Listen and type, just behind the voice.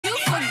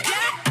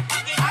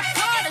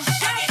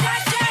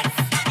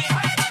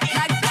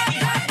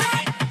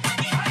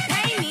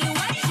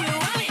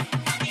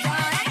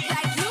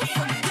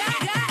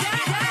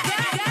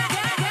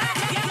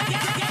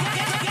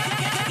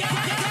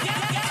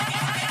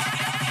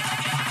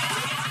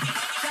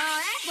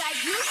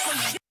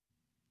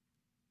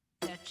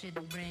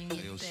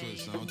Hey, yo,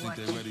 Switch, I don't think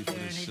they ready for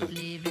this shit.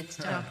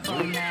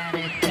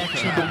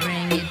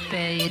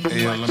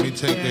 Hey, yo, let me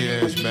take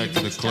their ass back to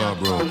the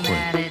club real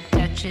quick.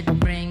 Touch it,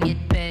 bring it,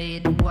 pay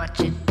it,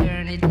 watch it,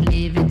 turn it,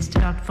 leave it,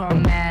 start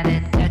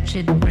formatted. Touch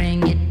it,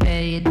 bring it,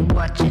 pay it,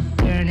 watch it,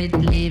 turn it,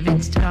 leave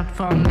it, start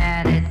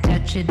formatted.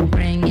 Touch it,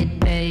 bring it,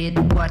 pay it,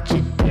 watch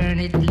it, turn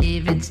it,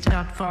 leave it,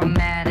 start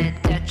formatted.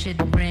 Touch it,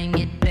 bring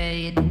it,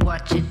 pay it,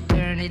 watch it,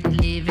 turn it,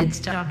 leave it,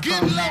 start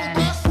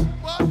formatted.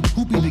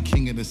 Who be the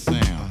king of the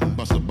sound?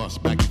 Bust a bus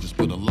back and just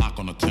put a lock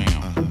on the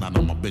town. Now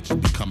know my bitches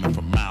be coming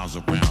from miles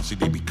around. See,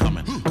 they be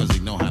coming, cause they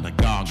know how to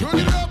gog it. Turn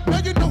it up, now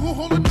you know who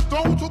holding the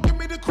throne, so give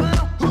me the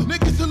crown.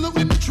 Niggas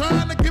saluting and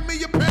trying to give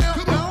me a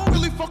pound. I don't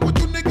really fuck with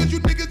you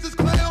niggas is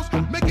clowns.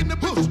 Making the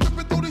bitches strip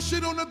and throw this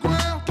shit on the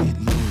ground. Get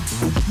low,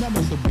 bro. Now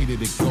that's the way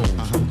that it goes.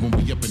 When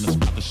we up in the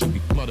spot, the shit be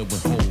flooded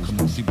with holes. Come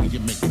on, see, when you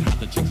make it hot,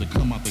 the chicks that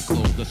come out they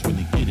clothes. That's when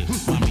they get it.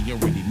 Mommy, you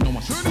already know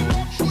I Turn it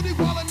up, shorty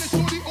wildin' and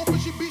shorty open,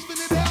 she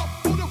beastin' it out.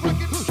 For the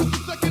record, just a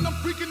second, I'm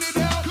freaking it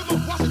out. Cause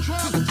I'm watching,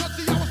 trying to touch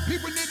it, I was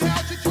peeping it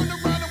out. She turned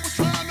around and was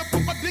trying to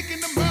put my dick in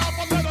the mouth.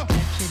 I let her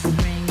touch it,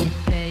 bring it,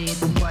 pay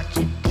it, watch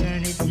it,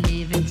 turn it,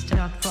 leave it,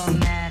 start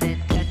formatted.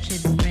 Touch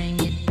it, bring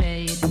it,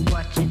 pay it,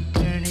 watch it,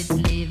 turn it,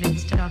 leave it,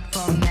 start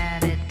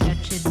formatted.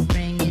 Touch it,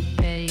 bring it,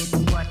 pay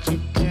it, watch it,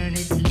 turn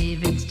it,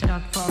 leave it,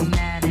 start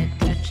formatted.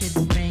 Touch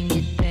it, bring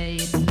it, pay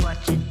it,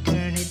 watch it,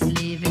 turn it,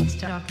 leave it,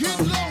 start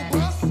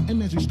formatted.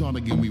 And as we start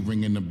again, we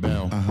ringing the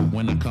bell.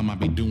 When I come, I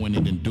be doing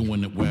it and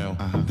doing it well.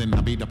 Then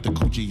I beat up the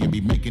coochie and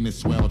be making it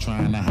swell,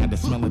 trying to hide the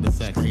smell of the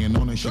sex. Saying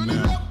on a turn it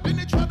Chanel. up, then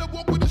they try to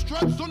walk with the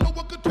struts, so no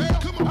one could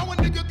tell. Come on, how a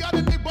nigga got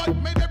in their butt,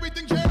 made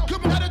everything jail.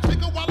 Come on, had to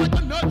take a while like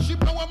a nut, she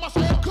blowing my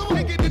cell. Come on,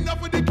 can't get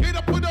enough of the kid,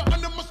 I put her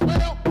under my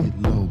spell.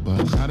 Get low,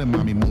 buzz. How did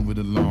mommy move it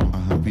along?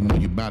 If you know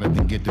you bout it,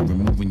 then get to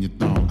removing your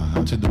thong.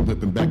 To the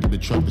whip and back of the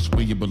truck is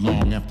where you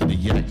belong. After the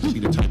yak, see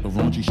the type of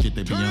raunchy shit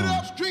they be Turn it on.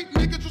 up, street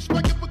niggas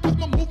respect it because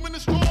my movement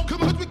is strong.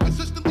 Come on, we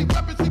consistently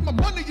rapping, see my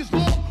money is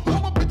long.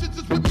 All my bitches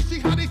is with me, see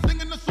how they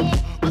singing the song.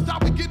 That's how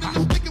we get in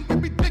the stick and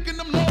we be thinking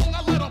them long.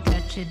 I let them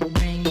Touch it,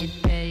 bring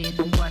it, pay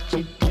it, watch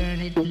it, turn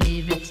it,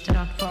 leave it,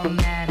 start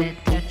formatted.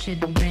 Touch it,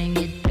 bring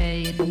it,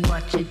 pay it,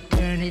 watch it,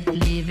 turn it,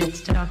 leave it,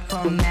 start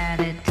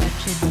formatted.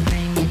 Touch it,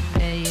 bring it,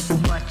 pay it,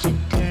 watch it,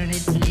 turn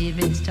it, leave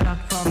it, start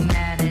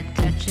formatted.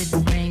 Touch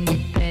it, bring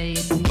it, pay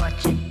it,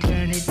 watch it,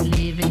 turn it,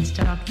 leave it,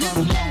 start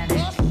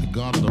formatted. The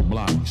guard of the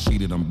block, you see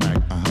that I'm back.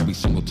 Every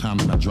single time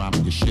that I drop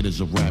it, your shit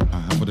is a rap.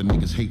 For the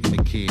niggas hating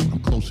the kid, I'm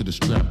close to the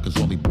strap. Cause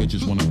all these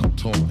bitches wanna come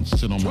talk and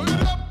sit on my turn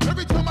it lap. up.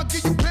 Every time I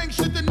get you bang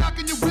shit, they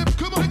knocking your whip.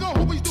 Come on, they gon'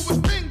 always do his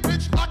thing,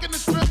 bitch, locking the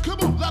strip. Come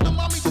on, lot of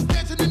mommies just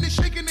dancing and they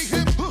shaking their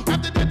hips.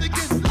 After that they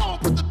get low,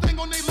 put the thing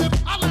on their lips.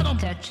 I let them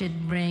Touch it,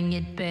 bring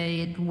it,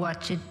 pay it,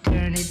 watch it,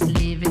 turn it,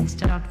 leave it,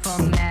 start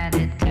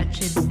formatted.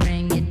 Touch it,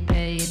 bring it,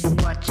 pay it,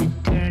 watch it,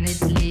 turn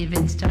it, leave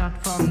it, start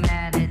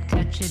formatted.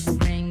 Touch it,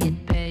 bring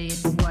it, pay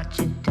it, watch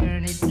it,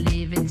 turn it,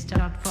 leave it,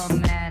 start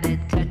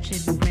formatted. Touch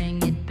it,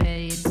 bring it,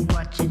 pay it,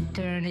 watch it,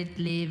 turn it,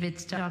 leave it,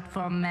 start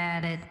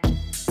formatted.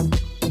 Touch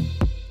it, bring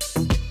it, pay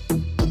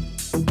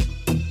it, watch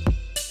it, turn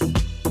it, leave it,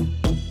 start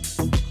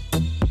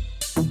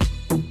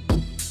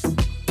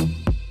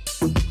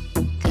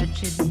formatted.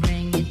 Touch it,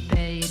 bring it,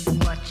 pay it,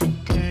 watch it,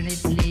 turn it,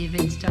 leave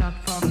it, start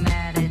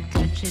formatted.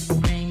 Touch it,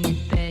 bring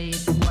it, pay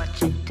it,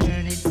 watch it,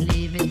 turn it,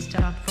 leave it,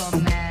 start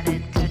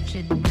formatted. Touch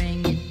it,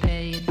 bring it,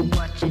 pay it,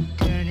 watch it,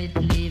 turn it,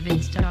 leave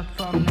it, start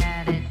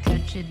formatted.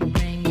 Touch it,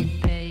 bring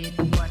it, pay it,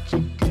 watch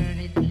it, turn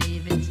it,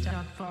 leave it,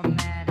 start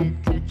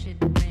formatted. Touch it,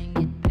 bring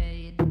it,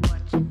 pay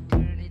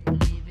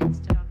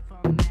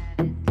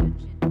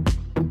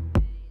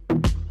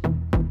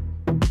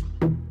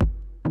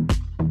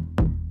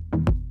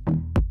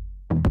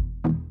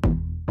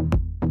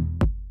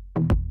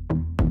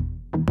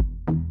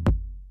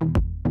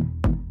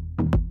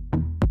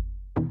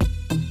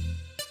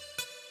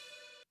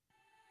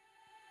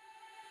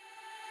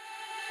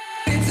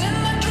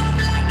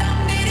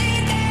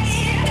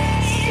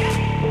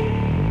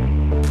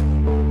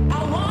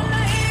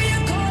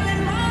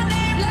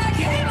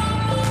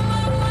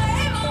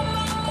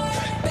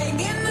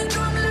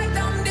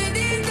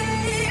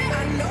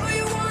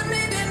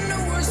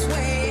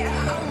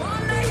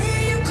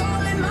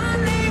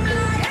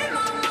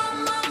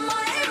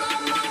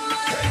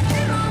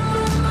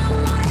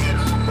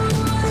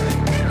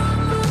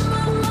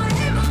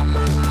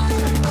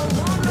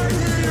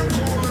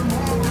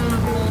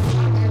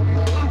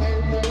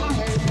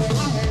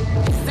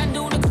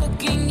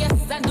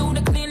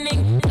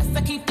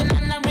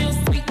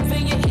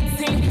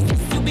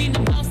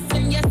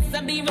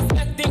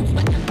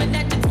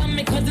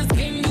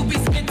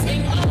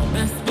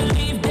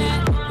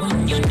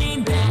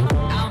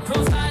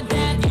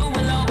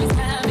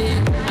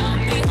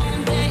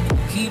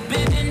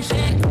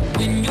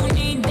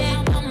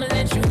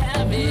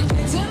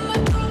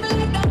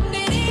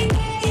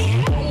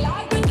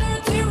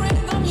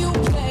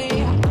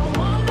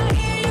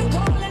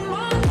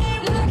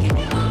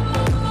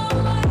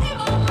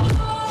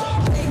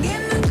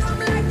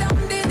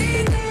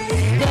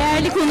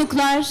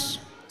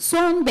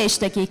Son 5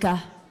 dakika.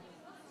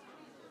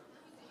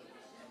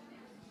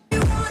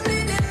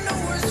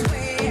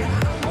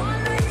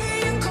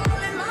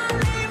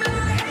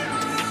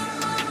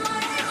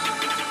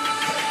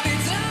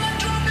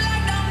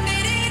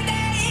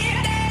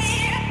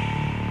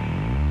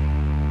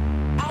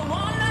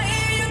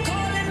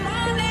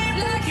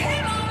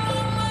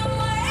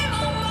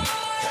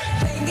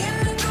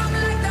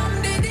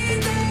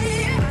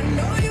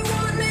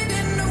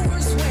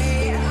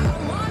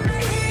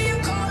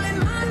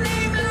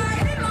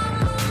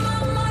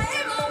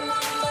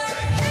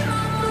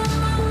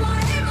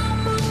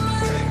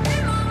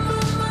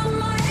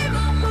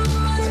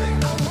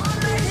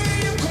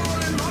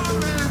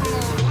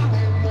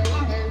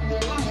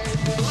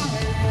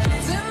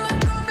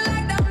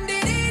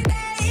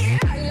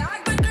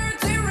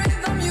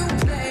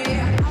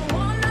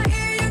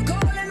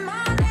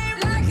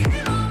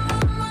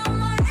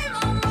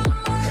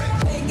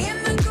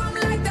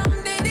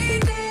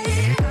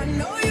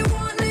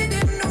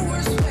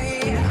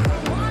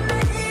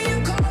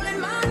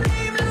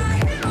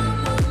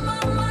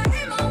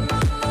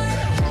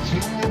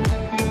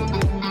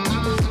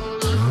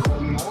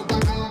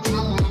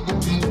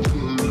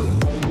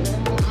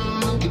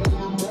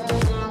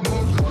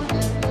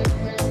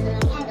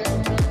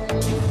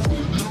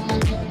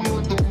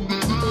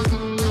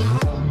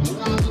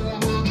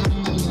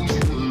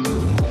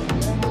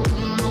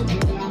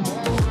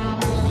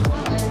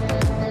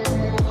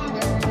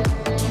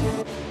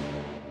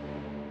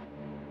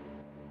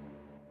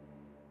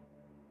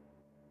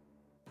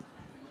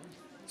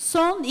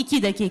 Son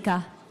 2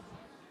 dakika.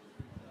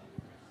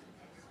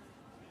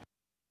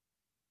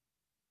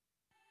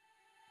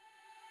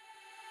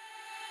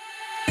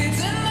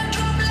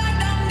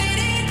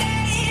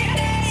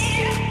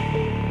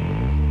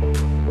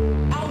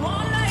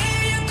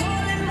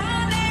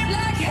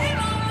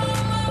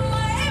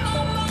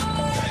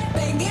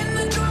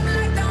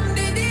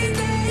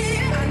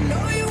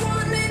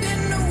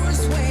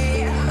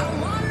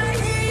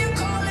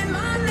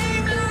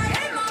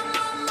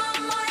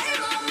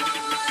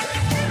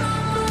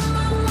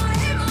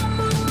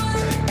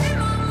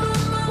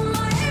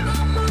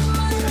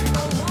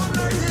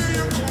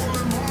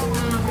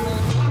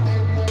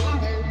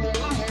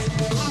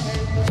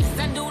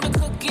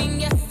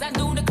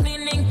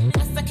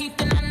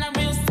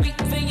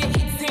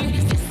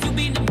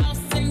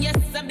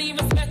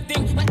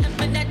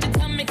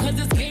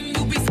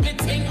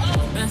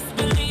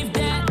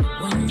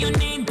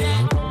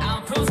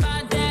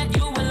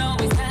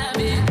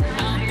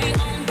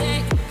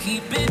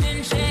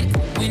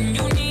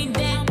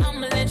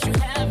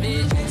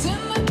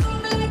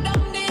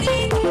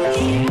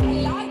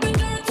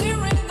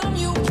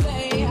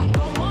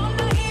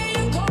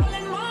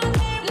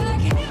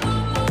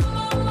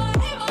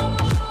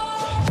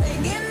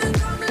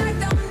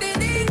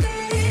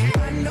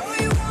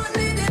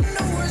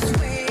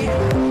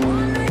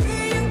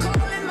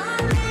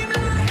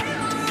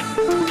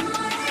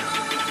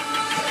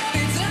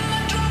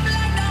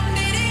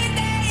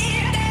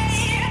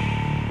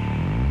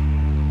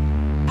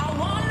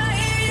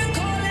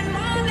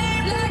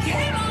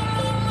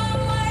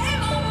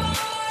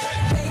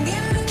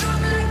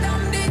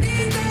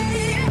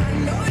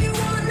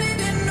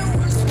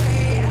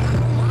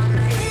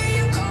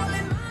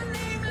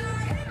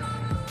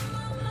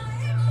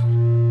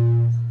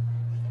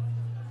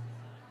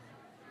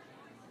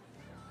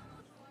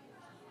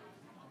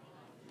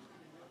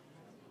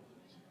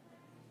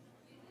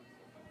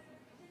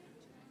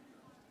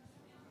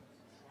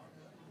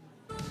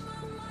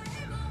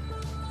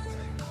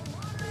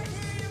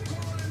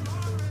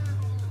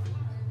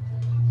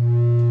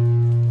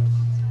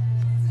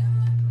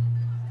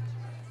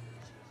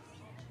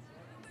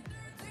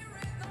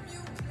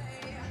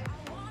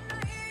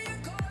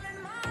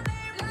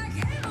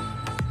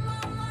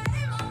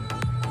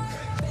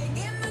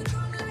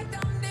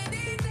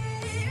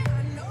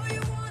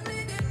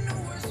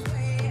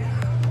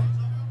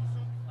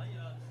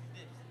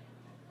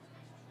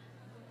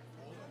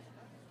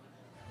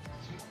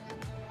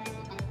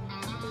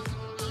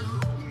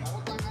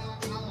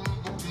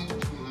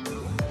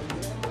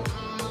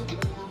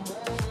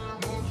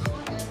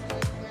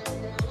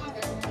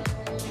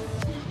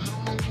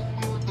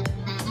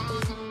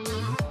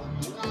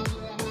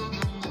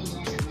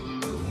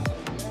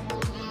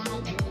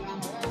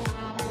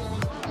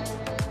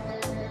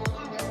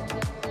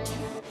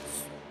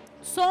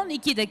 Son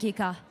 2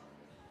 dakika.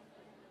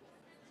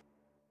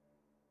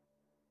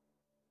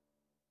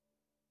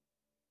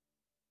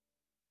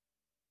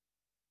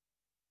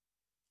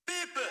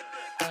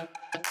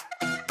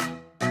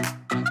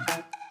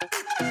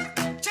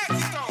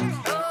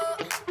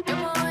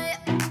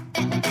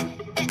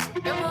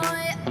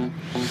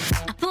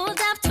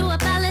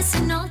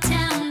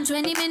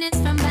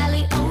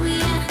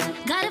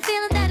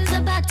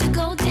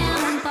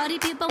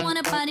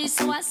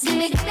 So I say,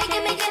 give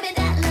me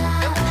that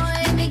love.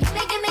 Give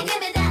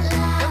me that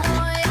love.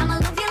 I'ma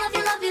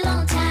love you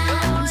long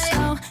time.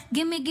 So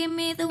give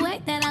me the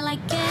way that I like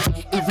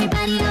it.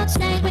 Everybody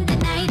outside when the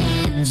night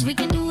ends. We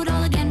can do it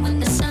all again when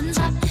the sun's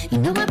up. You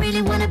know I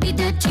really wanna be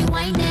dirty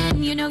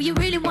whining. You know you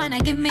really wanna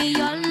give me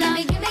your love.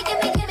 Give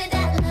me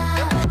that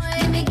love.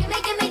 Give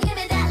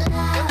me that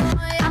love.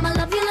 I'ma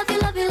love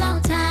you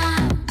long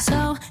time.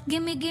 So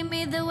give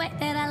me the way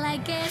that I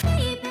like it,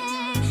 baby.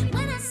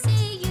 When I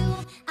see you,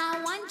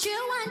 I want you.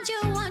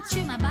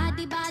 My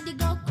body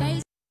go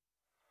crazy.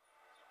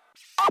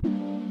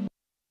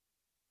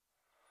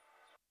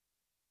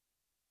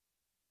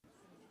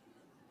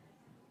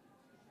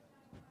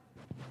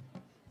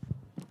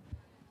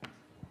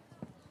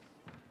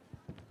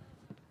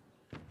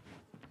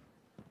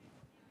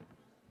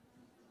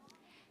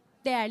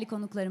 Değerli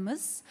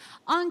konuklarımız,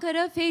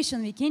 Ankara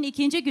Fashion Week'in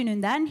 2.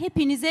 gününden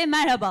hepinize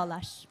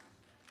merhabalar.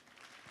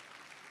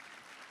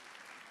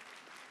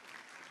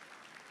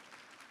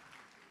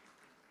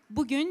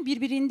 Bugün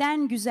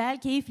birbirinden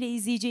güzel, keyifle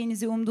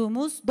izleyeceğinizi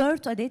umduğumuz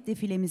 4 adet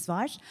defilemiz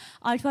var.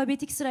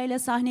 Alfabetik sırayla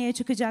sahneye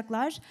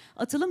çıkacaklar.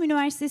 Atılım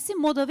Üniversitesi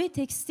Moda ve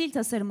Tekstil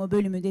Tasarımı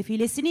bölümü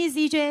defilesini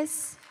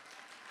izleyeceğiz.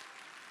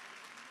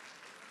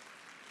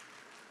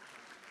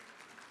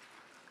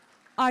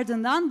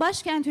 Ardından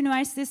Başkent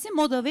Üniversitesi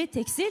Moda ve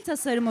Tekstil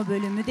Tasarımı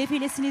bölümü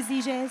defilesini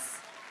izleyeceğiz.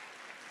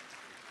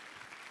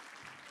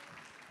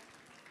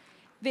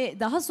 Ve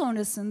daha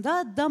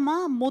sonrasında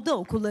Dama Moda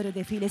Okulları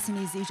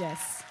defilesini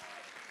izleyeceğiz.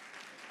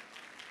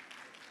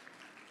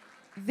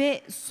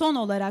 Ve son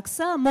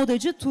olaraksa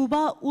modacı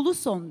Tuğba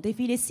Uluson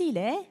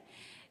defilesiyle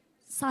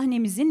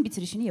sahnemizin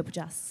bitirişini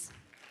yapacağız.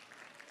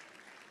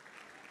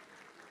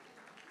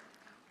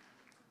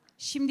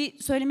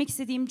 Şimdi söylemek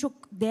istediğim çok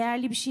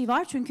değerli bir şey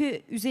var.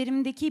 Çünkü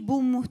üzerimdeki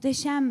bu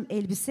muhteşem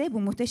elbise, bu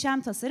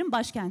muhteşem tasarım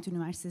Başkent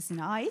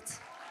Üniversitesi'ne ait.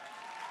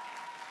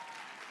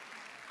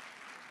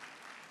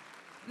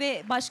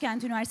 Ve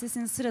Başkent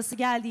Üniversitesi'nin sırası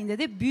geldiğinde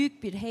de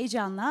büyük bir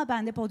heyecanla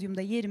ben de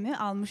podyumda yerimi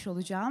almış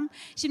olacağım.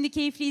 Şimdi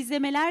keyifli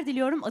izlemeler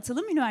diliyorum.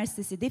 Atılım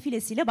Üniversitesi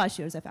defilesiyle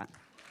başlıyoruz efendim.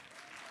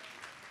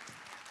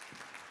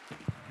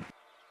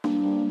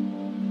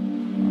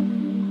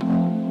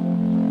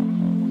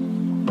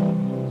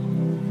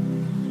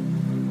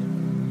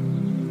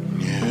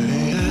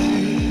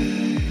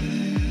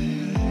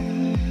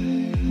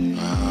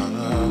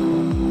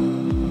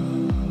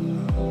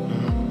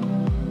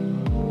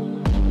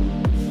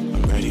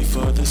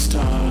 For the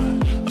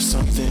start of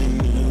something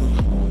new,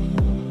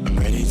 I'm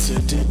ready to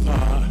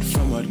depart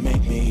from what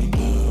made me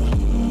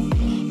blue.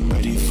 I'm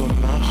ready for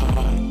my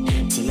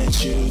heart to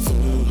let you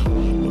through,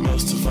 but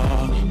most of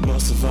all,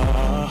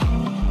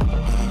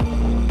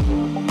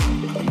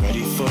 I'm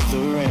ready for the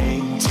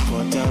rain to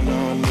pour down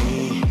on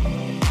me.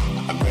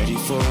 I'm ready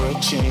for a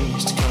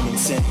change to come and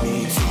set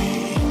me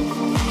free.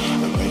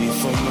 I'm ready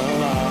for my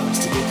loss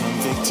to become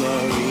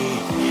victory,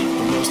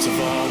 but most of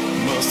all,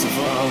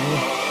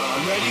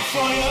 I'm ready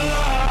for your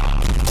love.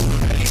 I'm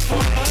ready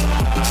for your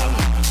love.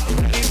 I'm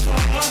ready for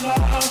your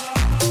love.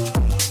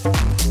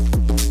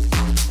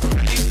 I'm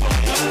ready for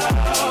your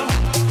love.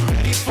 I'm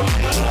ready for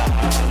your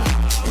love.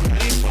 I'm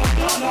ready for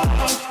your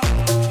love.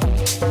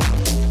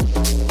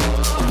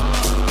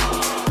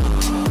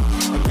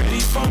 I'm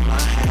ready for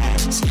my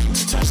hands to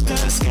touch the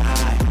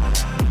sky.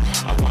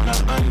 I wanna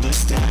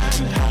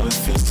understand how it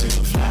feels to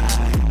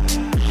fly.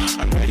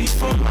 I'm ready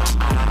for my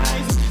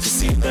eyes to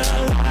see the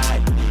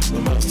light.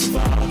 But most of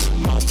all,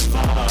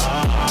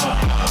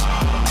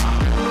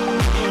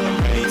 I'm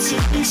ready to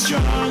be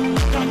strong,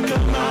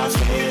 conquer my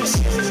fears.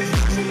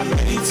 I'm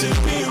ready to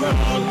be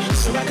wrong,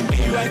 so I can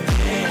be right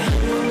there.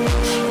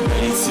 I'm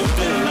ready to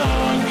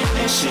belong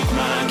and shake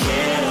my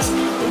cares.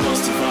 But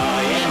most of all,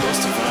 I'm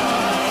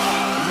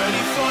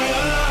ready for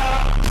your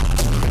love.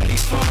 I'm ready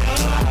for your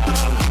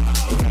love.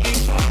 I'm ready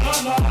for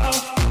your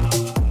love.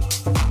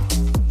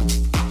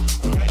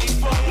 I'm ready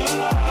for your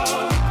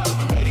love.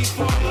 I'm ready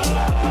for your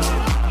love.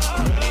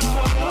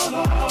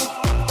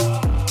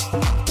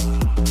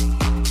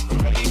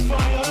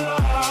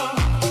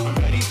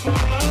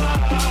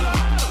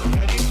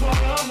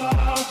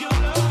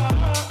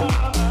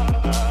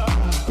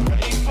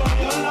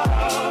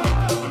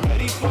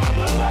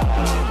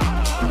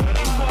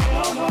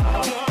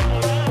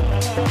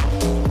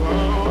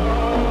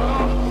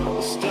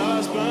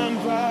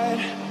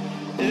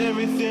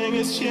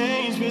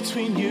 Changed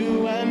between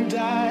you and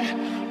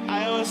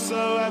I was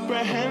so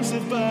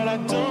apprehensive, but I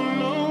don't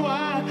know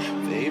why.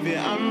 Baby,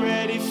 I'm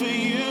ready for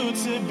you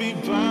to be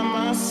by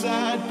my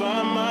side,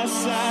 by my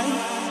side.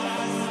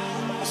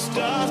 The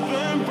stars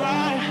burn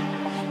bright.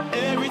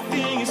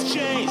 Everything has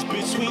changed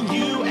between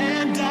you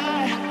and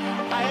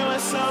I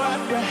was so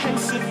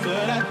apprehensive,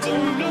 but I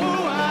don't know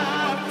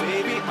why.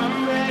 Baby,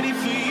 I'm ready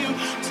for you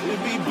to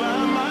be by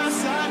my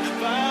side,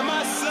 by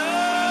my side.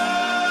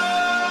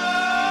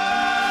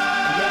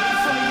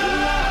 For your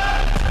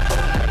love,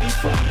 I'm ready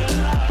for your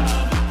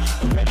love.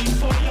 I'm ready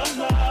for your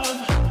love.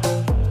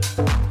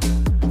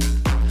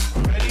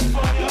 I'm ready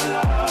for your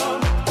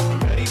love. I'm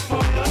ready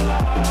for your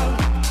love.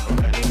 I'm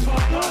ready for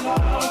your love.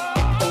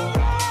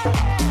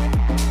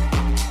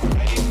 I'm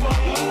ready for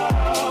your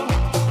love.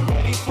 I'm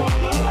ready for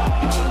your love. I'm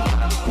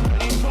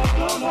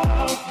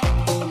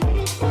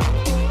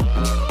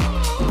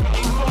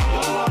ready for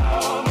your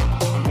love.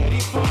 I'm ready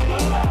for your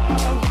love. I'm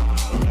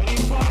ready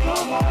for your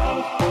love.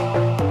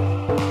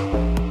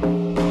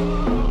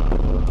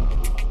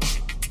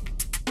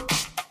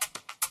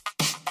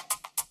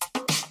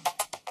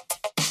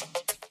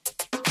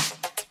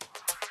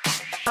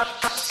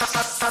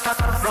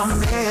 From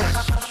here,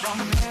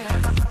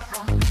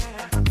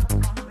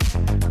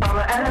 all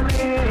the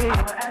enemies.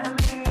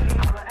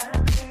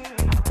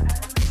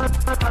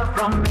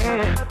 From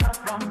here,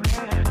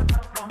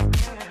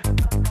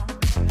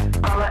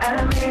 all the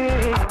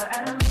enemies.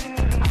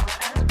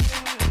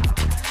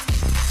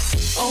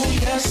 Oh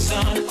yes,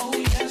 son.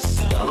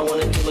 All I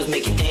wanna do is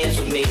make you dance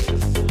with me.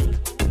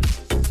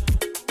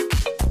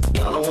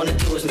 All I wanna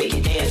do is make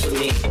you dance with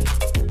me.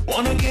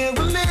 Wanna get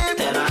with me?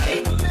 That I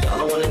hate. All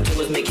I wanna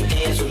do is make you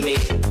dance with me.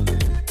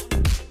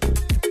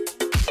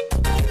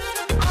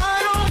 I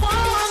don't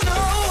wanna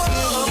know.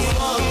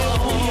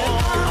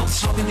 I'm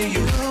talking to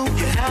you.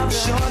 You have a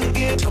short to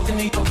get. Talking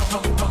to you.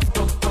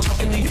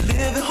 Talking to you.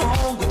 Live at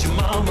home with your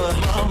mama.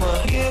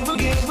 Give with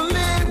me.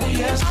 Well,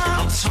 yes,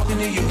 I'm talking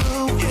to you.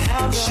 You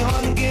have a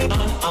short to get.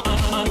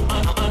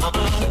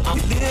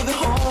 You live at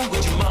home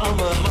with your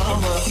mama.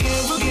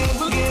 Give. Oh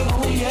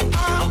yeah,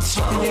 I'm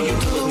talking to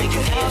you. Make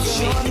you have a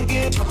short to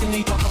get. Talking to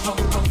you.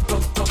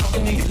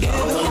 Talking to you. Live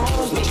at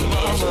home with your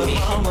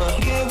mama.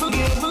 Give me.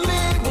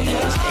 Well,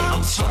 yes,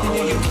 I'm talking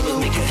to you.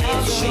 Make you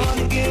have a short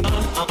to get.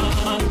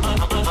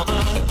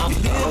 You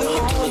live at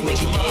home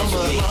with your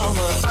mama.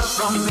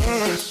 From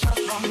this,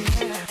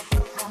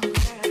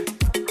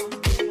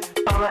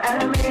 all the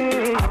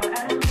enemies.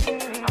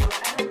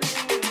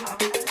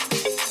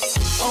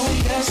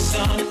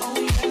 son.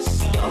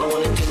 All I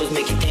wanna do is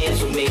make you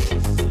dance with me.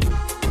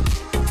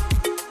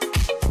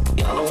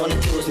 All I wanna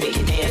do is make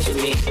you dance with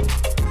me.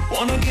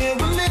 Wanna give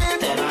a minute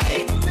That I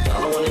hate.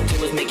 All I wanna do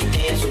is make you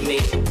dance with me.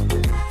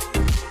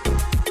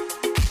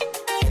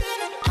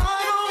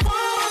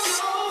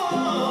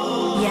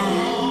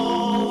 Yeah,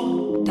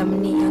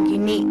 Dominique, young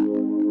unique.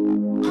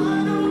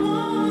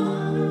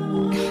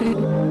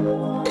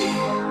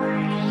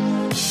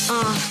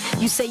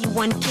 You say you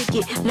wanna kick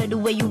it, love the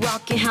way you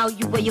rockin', how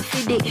you wear your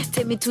fit it.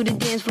 Take me to the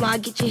dance floor, I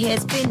get your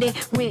head spinning.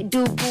 Rent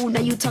due, boo, now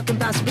you talking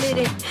about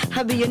splitting.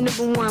 I be your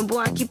number one,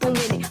 boy, I keep on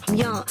winning. I'm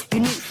young,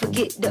 unique,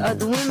 forget the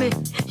other women.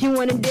 You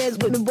wanna dance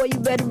with me, boy, you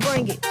better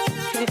bring it.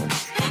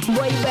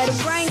 Boy, you better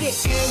bring it.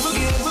 Give,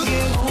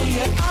 oh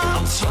yeah.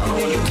 I'm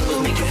talking to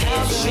you, make you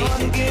dance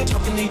with me.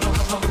 Talking to you,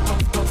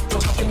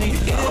 talking to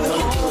you, All I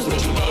wanna do is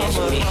make you dance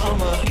with me.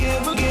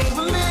 Give a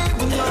minute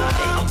with my.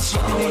 I'm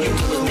talking to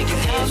you, Make you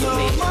dance with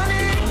me.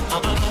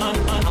 All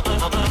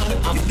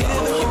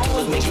I wanna do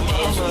is make you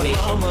dance with me.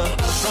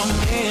 from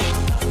me.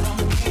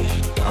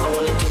 All I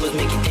wanna do is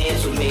make you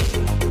dance with me.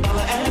 All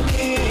I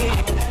need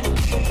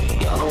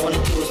All I wanna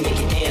do is make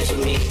you dance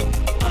with me.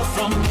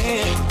 from me.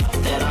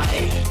 That I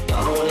hate.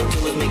 All I wanna do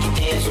is make you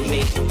dance with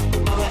me.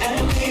 All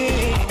I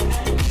need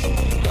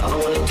All I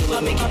wanna do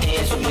is make you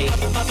dance with me.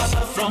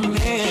 from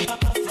me.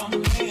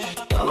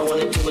 All I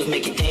wanna do is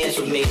make you dance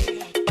with me.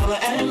 All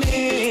I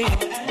need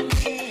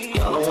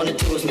All I wanna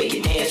do is make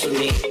you dance with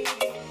me.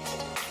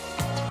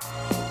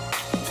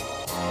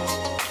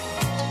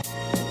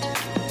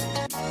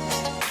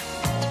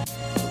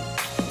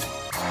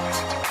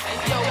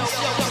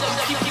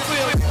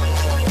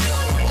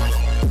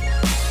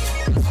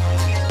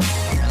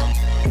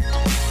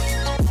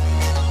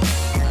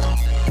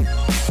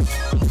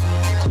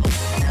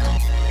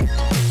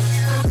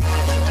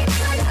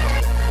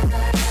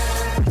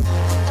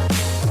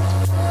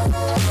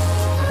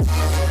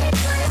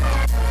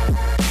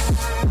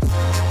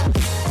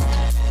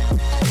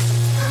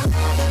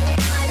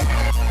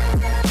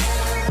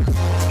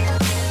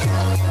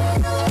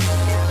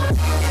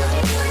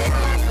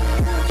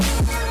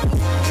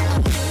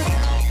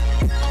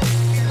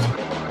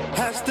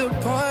 That's the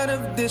part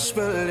of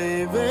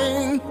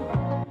disbelieving.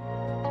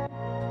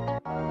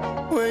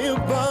 Way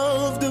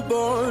above the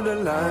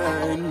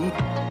borderline.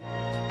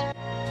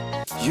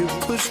 You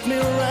pushed me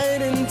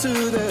right into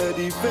the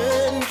deep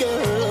end,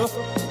 girl.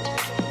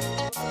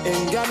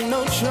 Ain't got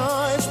no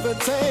choice but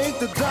take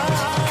the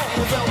dive.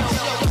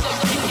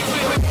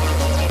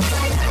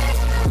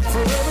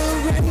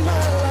 Forever in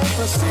my life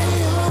I see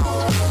you.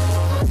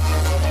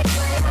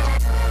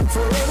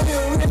 Forever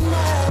you're in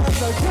my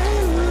life like you.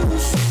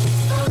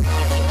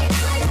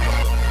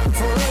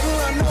 Forever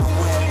I know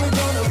where we're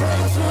gonna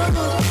break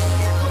through.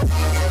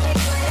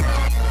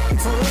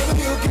 Forever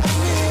you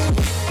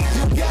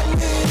got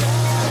me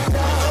locked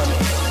down.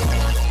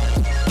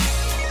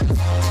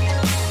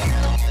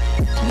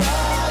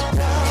 Locked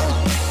down.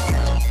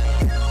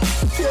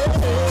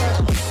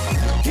 Yeah,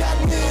 got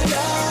me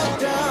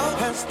locked down.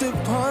 That's the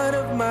part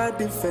of my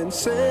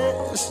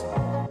defenses.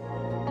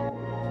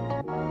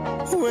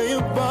 Way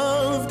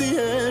above the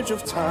edge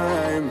of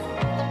time.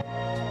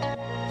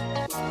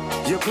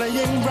 You're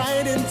playing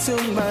right into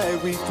my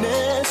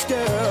weakness,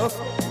 girl.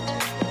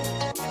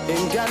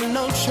 Ain't got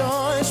no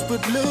choice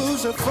but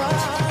lose a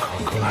fight.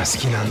 ここが好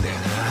きなんだよ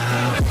な。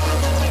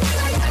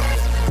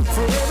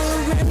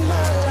 Forever in my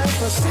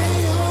life I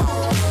see you.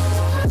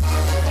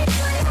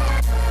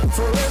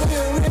 Forever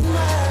you're in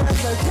my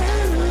life like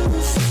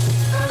you.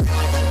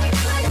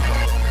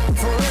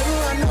 Forever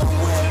I know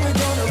where we're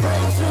gonna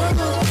break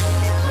through.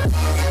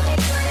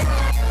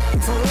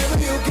 Forever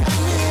you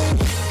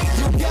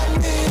got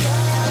me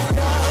locked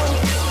down.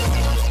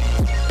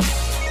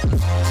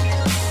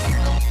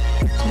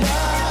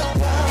 Locked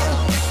down.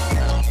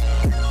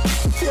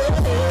 Yeah,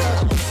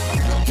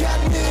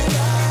 got me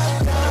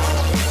locked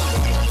down.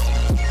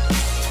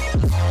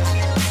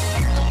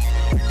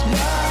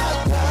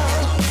 Locked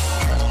down.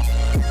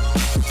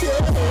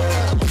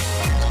 Yeah.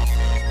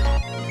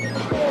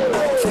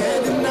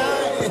 Can't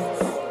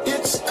deny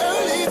it's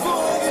early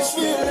for these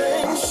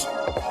feelings.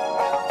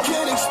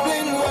 Can't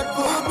explain what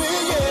put me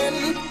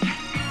in.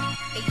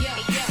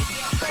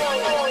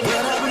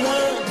 But I've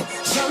learned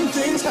some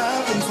things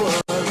happen for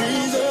a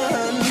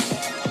reason.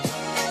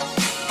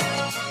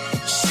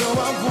 So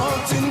I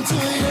walked into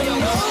you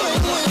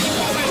knowing when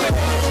I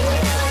pray.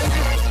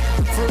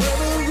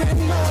 Forever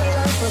in my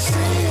life I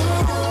see you.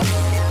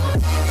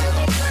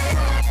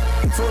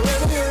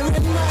 Forever you're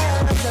in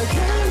my life like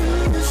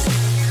you.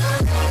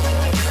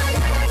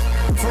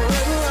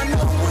 Forever I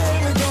know where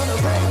we're gonna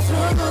break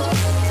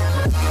through.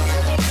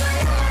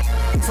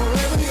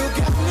 Forever you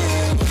got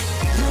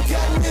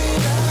me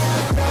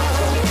locked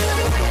down.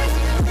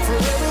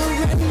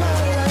 Forever in my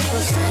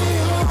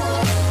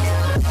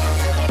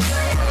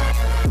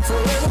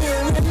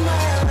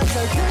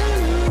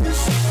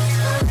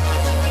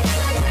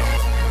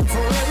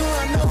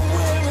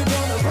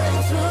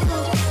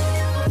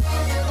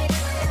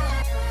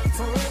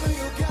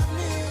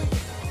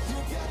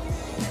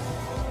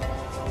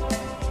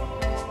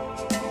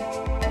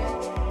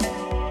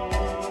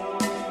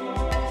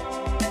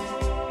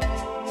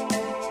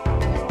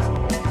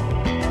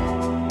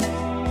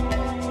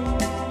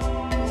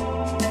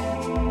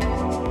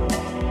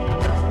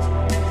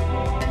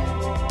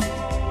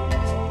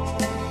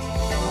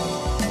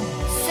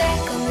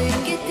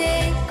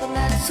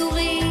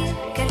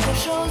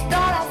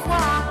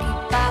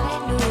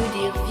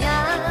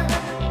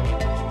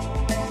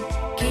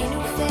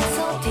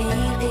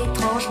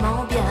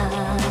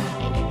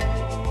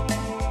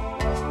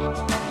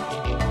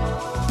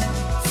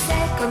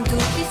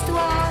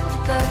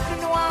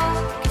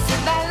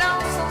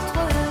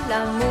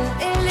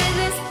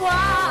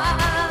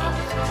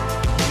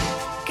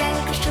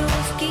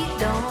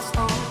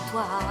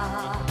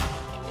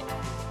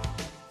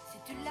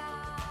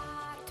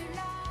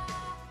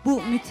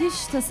Bu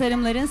müthiş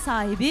tasarımların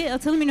sahibi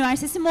Atılım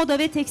Üniversitesi Moda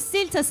ve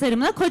Tekstil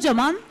Tasarımı'na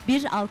kocaman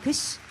bir alkış.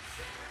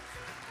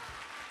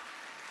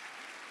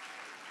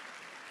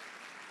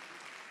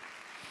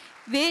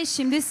 Ve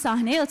şimdi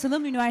sahneye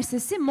Atılım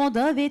Üniversitesi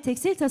Moda ve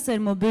Tekstil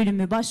Tasarımı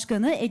Bölümü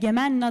Başkanı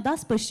Egemen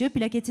Nadasbaş'ı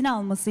plaketini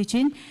alması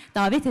için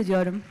davet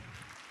ediyorum.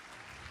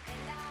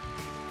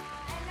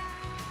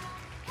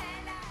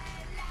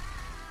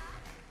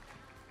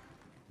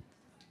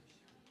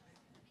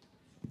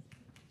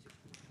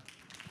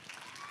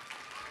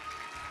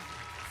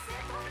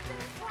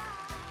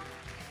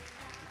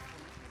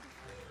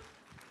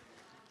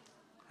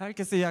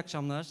 Herkese iyi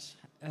akşamlar.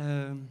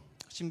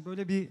 Şimdi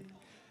böyle bir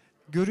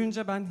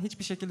görünce ben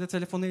hiçbir şekilde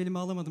telefonu elime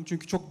alamadım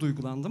çünkü çok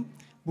duygulandım.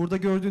 Burada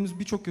gördüğünüz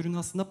birçok ürün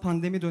aslında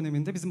pandemi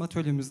döneminde bizim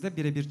atölyemizde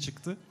birebir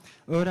çıktı.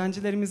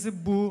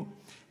 Öğrencilerimizi bu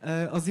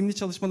azimli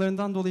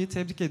çalışmalarından dolayı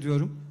tebrik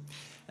ediyorum.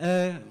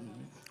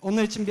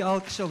 Onlar için bir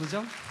alkış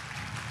alacağım.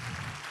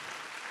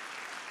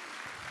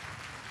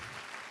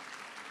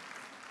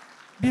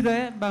 Bir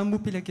de ben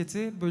bu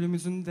plaketi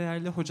bölümümüzün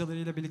değerli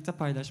hocalarıyla birlikte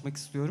paylaşmak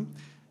istiyorum.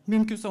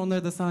 Mümkünse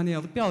onları da sahneye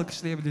alıp bir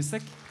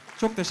alkışlayabilirsek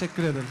çok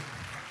teşekkür ederim.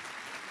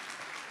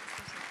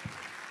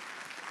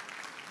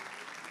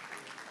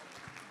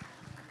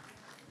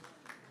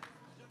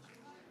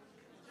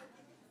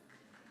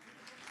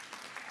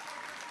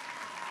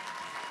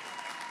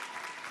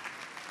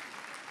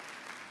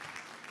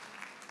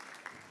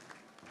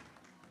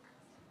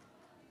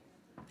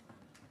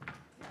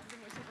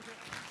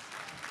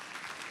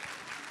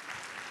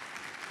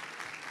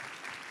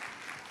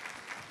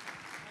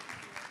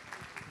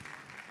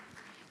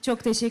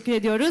 Çok teşekkür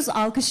ediyoruz.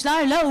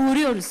 Alkışlarla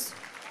uğurluyoruz.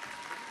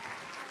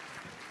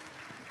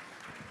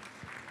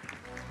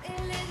 Et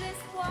les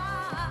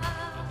espoirs,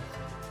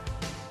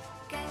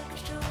 quelque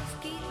chose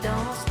qui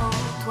danse en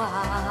toi.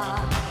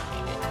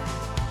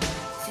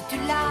 Si tu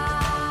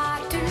l'as,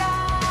 tu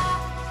l'as,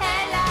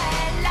 elle a,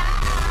 elle a.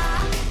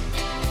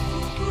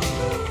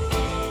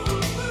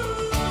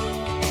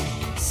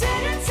 C'est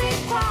je ne sais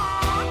quoi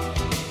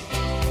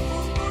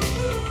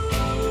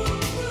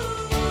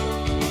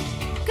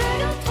que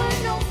d'autres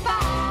n'ont pas,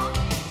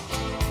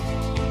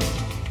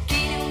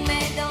 qui nous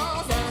met dans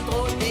un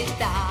drôle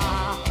d'état.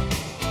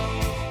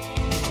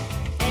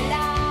 Elle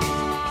a,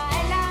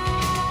 elle a,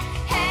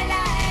 elle a, elle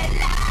a,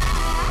 elle a.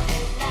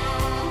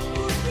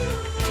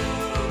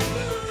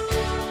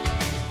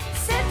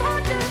 C'est trop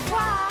de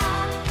fois.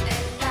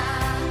 Elle a.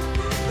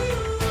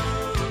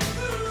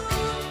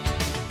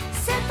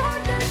 C'est trop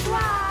de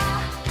joie.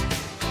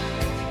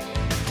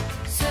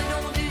 Ce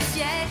nom du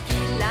ciel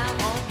qui la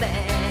rend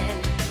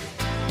belle.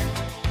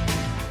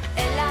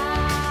 Elle a,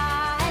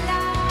 elle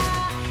a,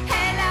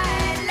 elle a,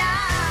 elle a,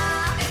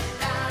 elle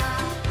a.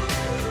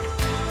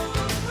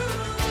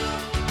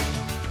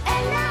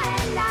 Elle a,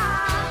 elle a,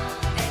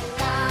 elle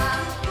a.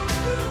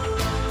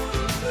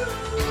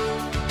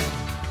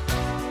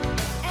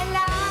 Elle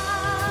a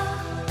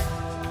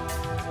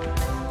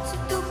ce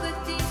tout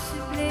petit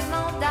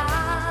supplément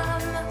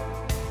d'âme.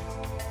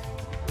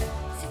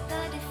 C'est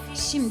un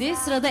défi. Şimdi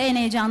sırada en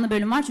heyecanlı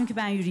bölüm var çünkü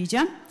ben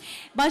yürüyeceğim.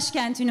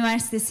 Başkent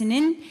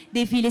Üniversitesi'nin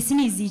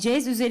defilesini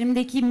izleyeceğiz.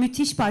 Üzerimdeki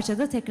müthiş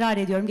parçada tekrar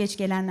ediyorum. Geç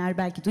gelenler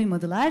belki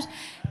duymadılar.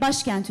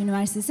 Başkent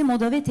Üniversitesi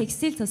Moda ve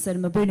Tekstil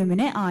Tasarımı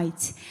bölümüne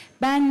ait.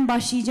 Ben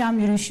başlayacağım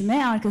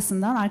yürüyüşüme,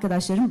 arkasından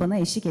arkadaşlarım bana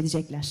eşlik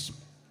edecekler.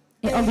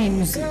 Alayım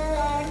müziği.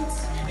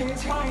 In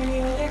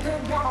tiny liquor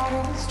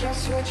bottles,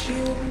 just what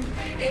you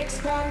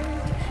expect.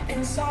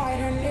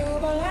 Inside a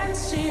new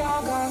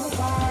Balenciaga,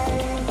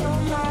 fire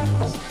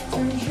romance,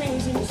 turn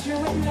dreams into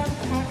an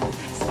empire.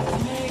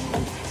 Self-made,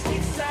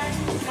 six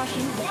cents,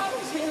 flashing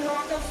bottles in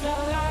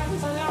Rockefeller.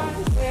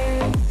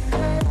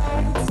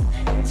 Cigarettes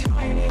in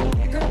tiny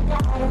liquor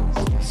bottles,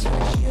 just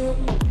what you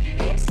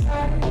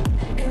expect.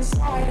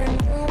 Inside a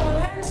new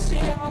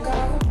Balenciaga,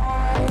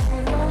 fire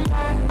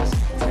romance,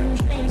 turn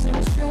dreams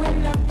into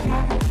an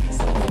empire.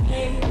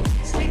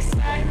 Six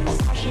cents,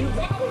 she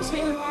rolls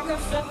me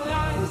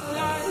Rockefeller.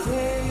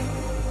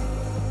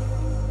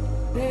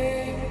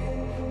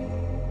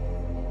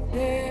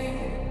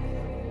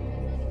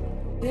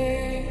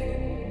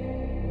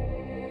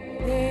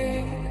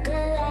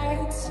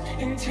 Cigarettes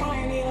in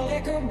tiny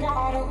liquor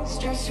bottles,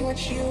 just what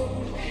you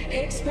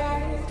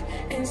expect.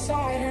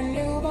 Inside a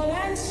new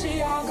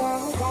Balenciaga,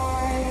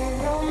 fire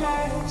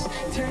romance,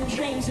 turn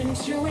dreams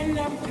into an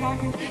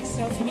empire.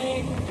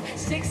 Self-made,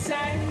 6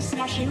 cents,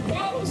 now she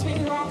rolls me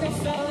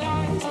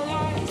Rockefeller.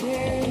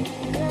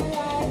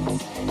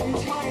 Cigarettes in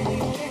tiny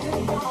liquor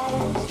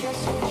bottles,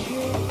 just what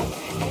you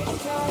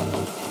expect.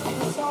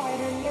 Inside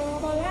a new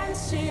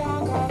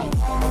Balenciaga,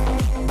 fire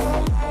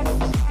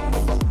romance.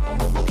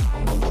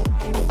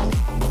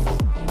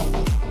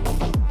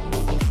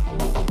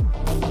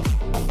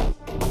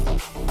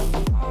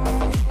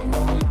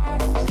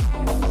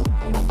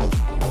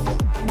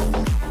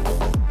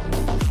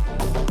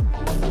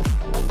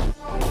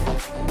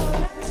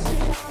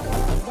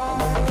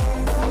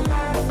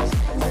 Romance,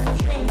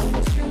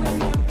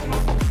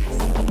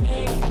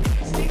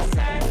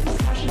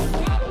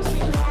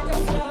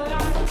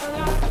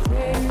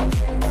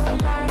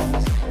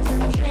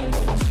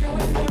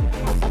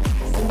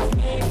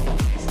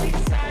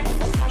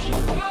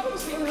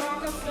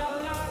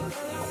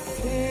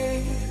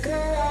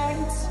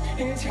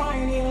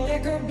 tiny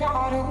liquor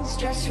bottles,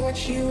 just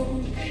what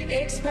you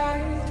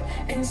expect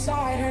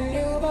inside her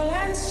new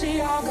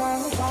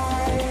Balenciaga.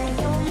 Fire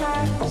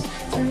romance,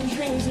 turn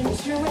dreams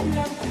into an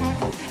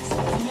empire.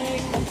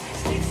 Self-made,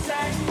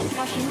 success,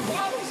 now she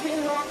follows me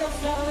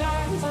Rockefeller.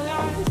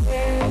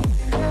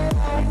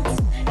 Cigarettes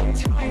and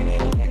tiny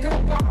liquor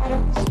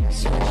bottles,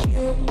 just what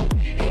you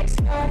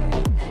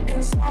expect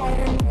inside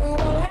her new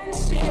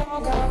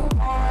Balenciaga.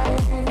 Fire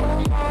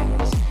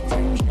romance,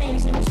 turn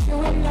dreams into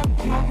an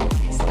empire.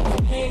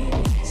 Self-made,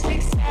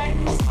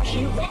 success, now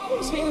she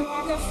follows me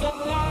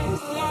Rockefeller.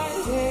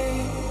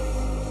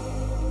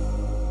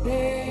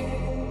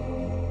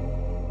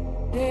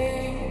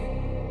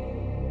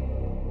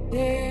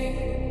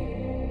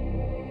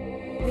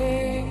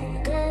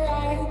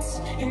 Cigarettes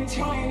in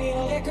tiny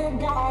liquor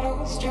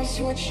bottles, just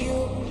what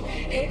you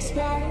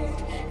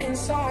expect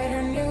inside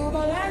her new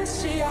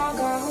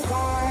Balenciaga.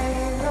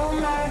 Fire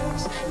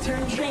romance,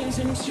 turn dreams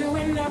into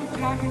an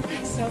empire.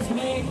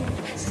 Self-made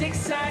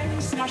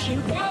success, now she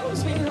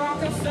follows me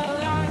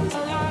Rockefeller.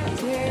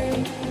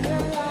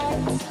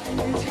 Cigarettes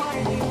in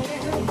tiny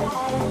liquor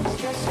bottles,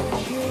 just what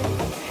you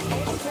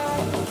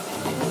expect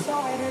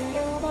inside her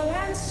new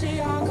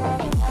Balenciaga.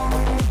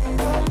 Fire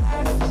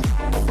romance.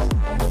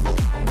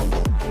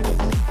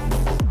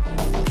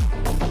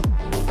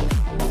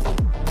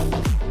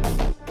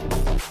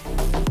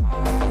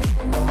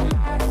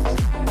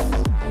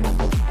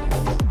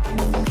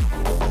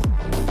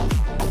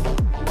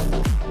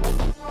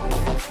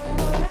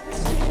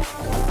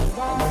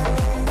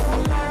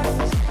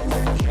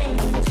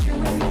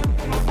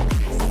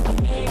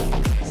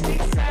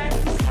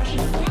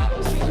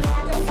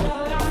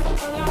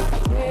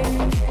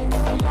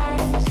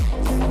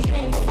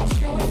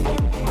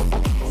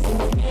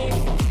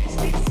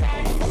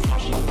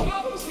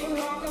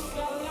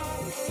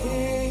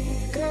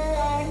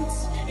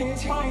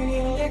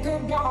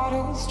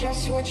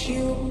 Just what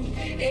you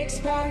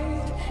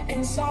expect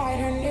inside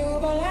her new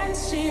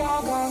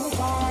Balenciaga.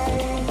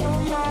 Fire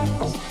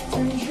romance,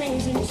 turn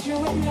dreams into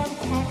an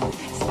empire.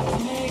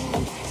 Self-made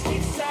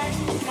success,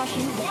 now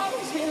she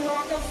follows me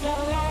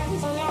Rockefeller.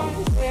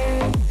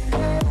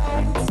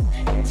 Cigarettes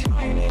and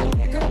tiny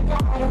liquor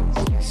bottles,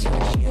 just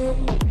what you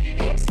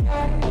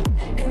expect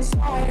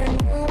inside her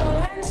new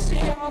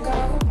Balenciaga.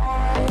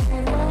 Fire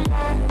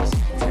romance,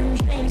 turn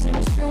dreams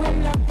into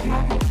an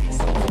empire.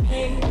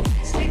 Self-made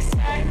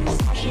success,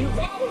 she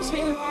rolls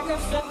me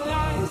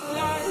Rockefeller.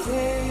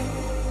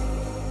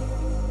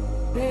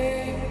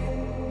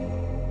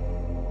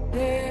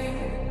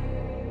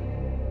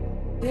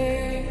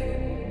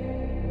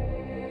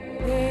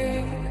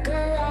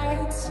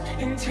 Cigarettes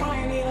in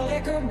tiny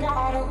liquor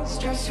bottles,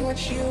 just what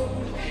you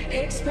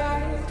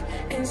expect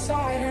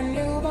inside her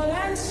new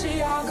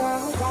Balenciaga.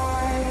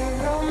 Fire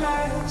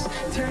romance,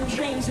 turn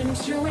dreams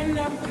into an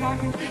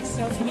empire.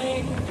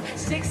 Self-made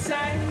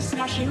success,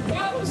 now she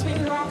rolls me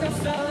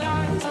Rockefeller.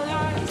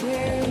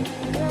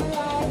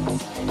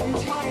 Cigarettes in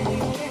tiny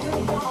liquor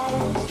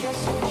bottles,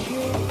 just what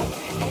you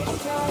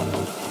expect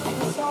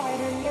inside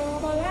her new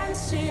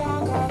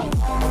Balenciaga.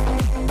 Fire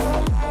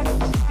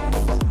romance.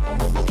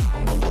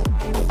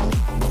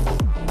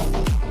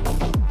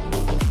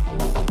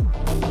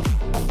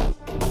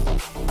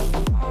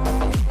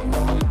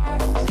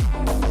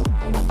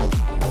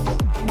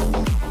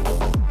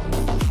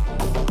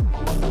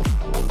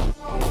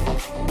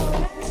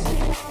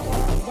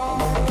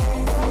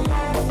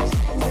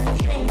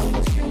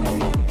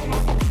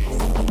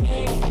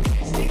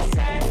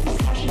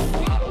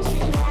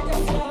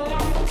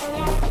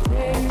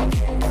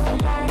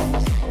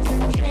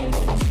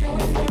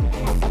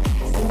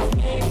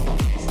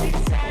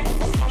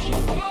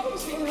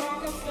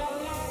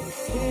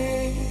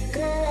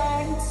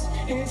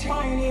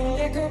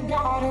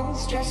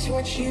 Just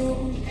what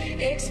you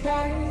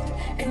expect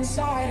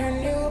inside her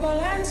new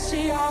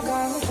Balenciaga.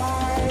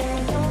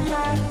 Fire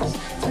romance,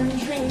 turn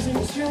dreams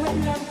into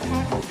an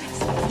empire.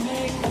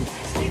 Self-made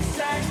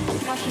success,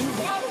 now she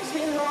follows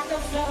me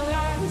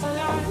Rockefeller.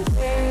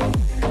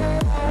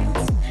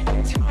 Cigarettes in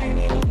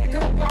tiny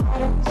liquor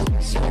bottles,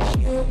 just what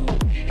you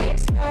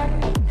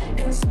expect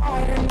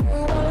inside her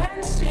new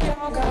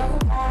Balenciaga.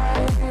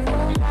 Fire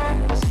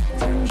romance,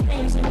 turn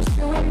dreams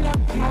into an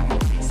empire.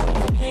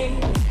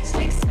 Self-made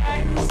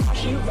success,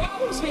 she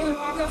rolls me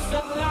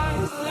Rockefeller.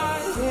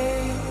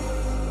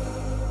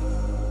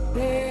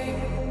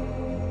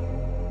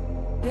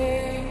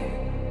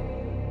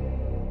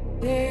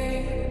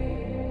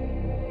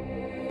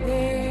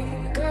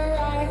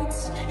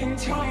 Cigarettes in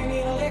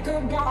tiny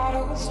liquor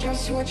bottles,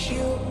 just what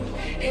you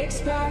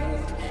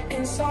expect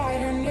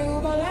inside her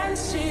new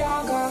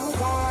Balenciaga.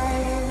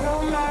 Fire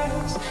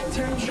romance,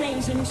 turn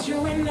dreams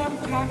into an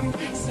empire.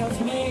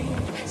 Self-made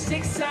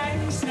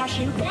success, now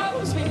she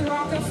rolls me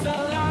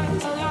Rockefeller.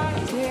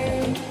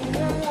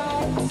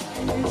 Cigarettes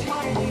in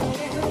tiny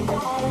liquor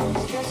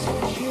bottles, just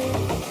what you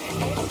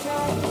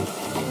expect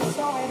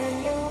inside her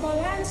new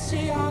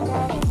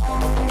Balenciaga.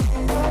 Fire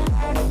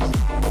romance.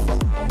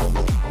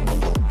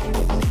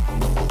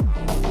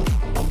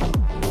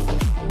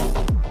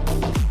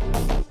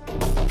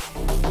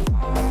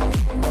 Fire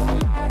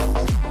romance.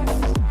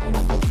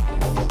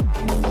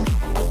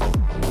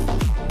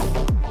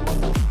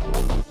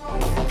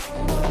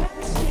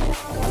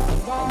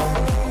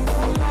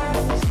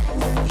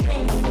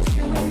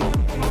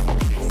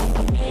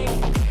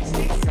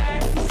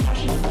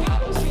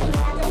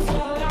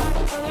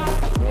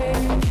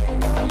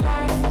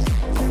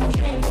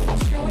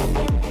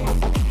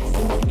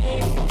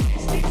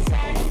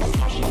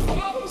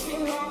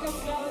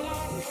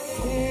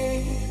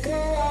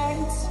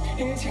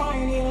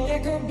 tiny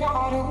liquor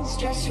bottles,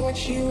 just what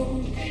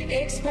you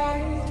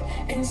expect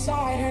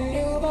inside her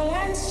new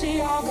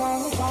Balenciaga.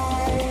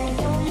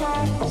 5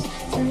 miles,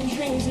 turn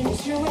dreams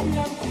into an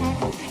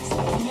empire.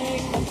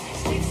 Self-made,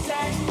 6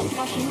 cents,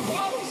 now she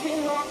rolls me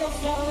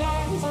Rockefeller.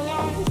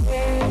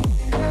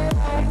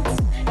 Cigarettes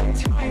and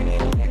tiny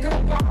liquor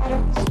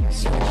bottles,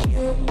 just what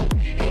you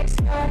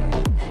expect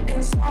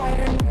inside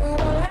her new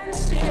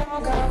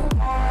Balenciaga.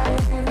 5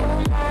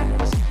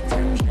 miles,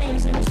 turn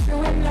dreams into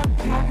an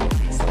empire.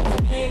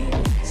 Self-made,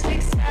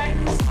 6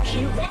 cents, now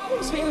she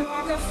rolls me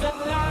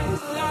Rockefeller.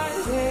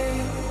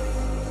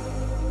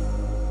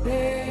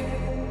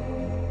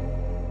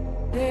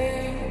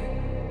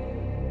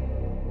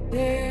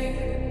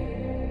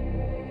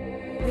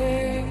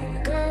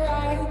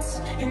 Cigarettes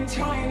in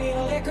tiny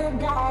liquor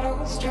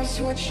bottles,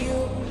 just what you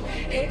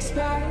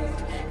expect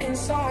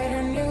inside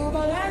her new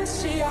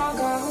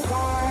Balenciaga.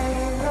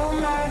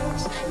 5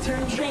 miles,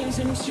 turn dreams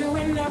into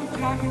an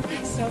empire.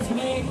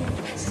 Self-made,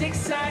 6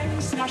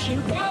 cents, now she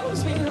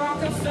rolls me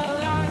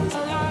Rockefeller.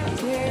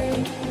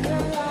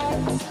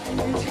 Cigarettes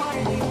in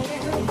tiny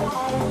liquor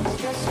bottles,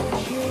 just what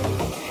you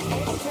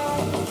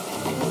expect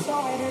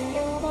inside her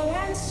new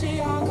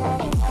Balenciaga.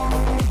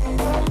 5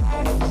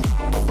 miles.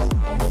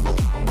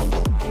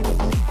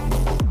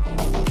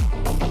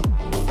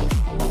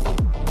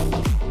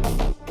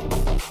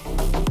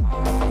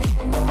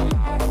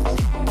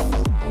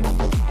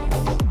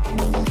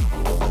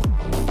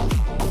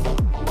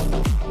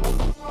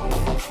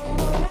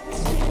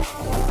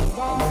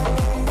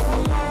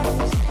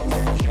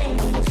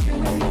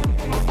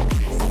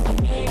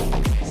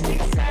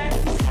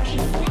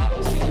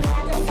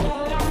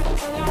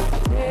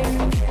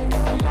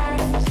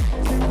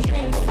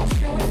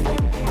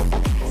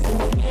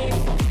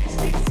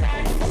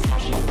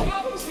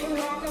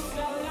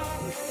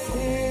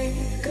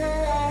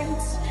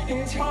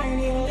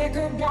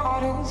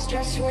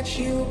 Just what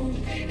you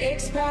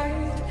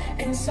expect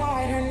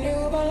inside her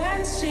new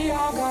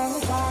Balenciaga.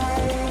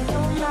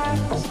 5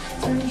 miles,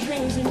 turn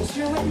dreams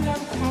into an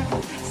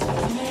empire.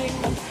 Self-made,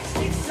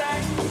 6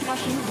 cents, now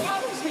she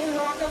rolls me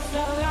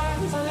Rockefeller.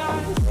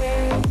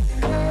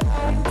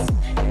 Cigarettes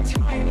in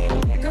tiny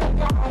liquor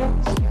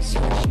bottles, just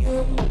what you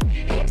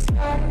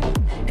expect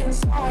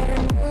inside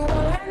her new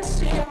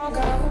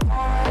Balenciaga.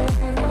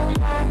 5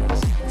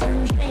 miles, turn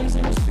dreams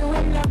into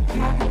an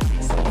empire.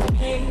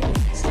 Self-made,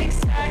 6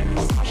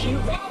 cents, now she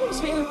rolls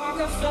me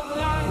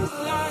Rockefeller.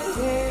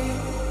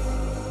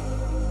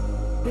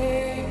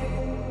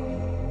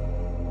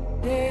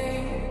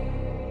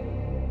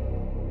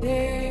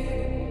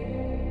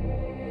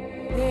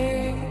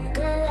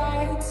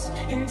 Cigarettes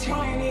in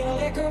tiny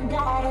liquor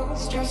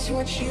bottles, just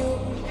what you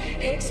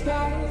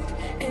expect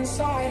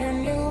inside her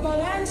new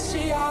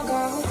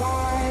Balenciaga.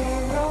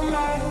 5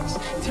 miles,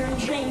 turn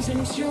dreams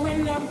into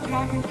an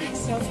empire.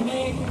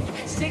 Self-made,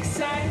 6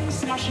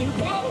 cents, now she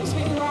rolls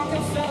me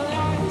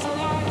Rockefeller.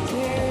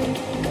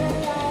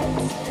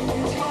 Cigarettes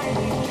in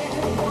tiny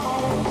liquor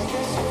bottles,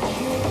 just what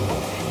you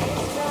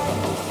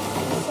expect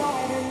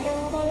inside her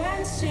new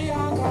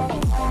Balenciaga.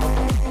 5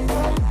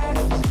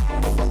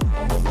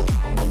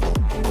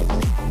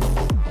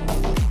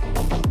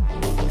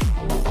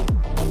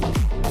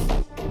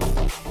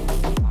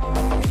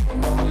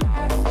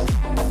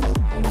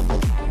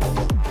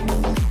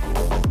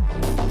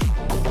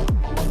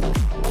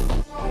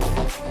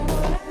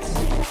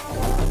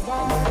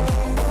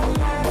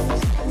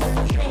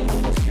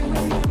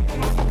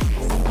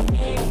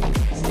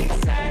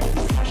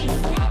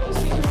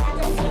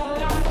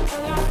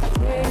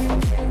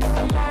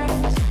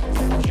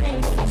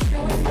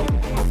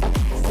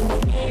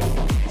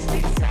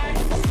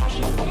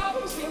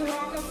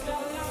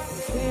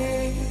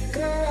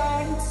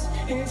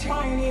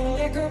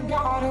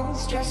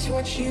 miles. Just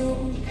what you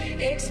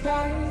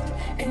expect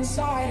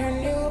inside her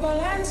new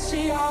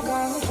Balenciaga.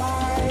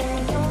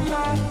 5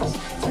 miles,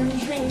 turn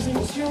dreams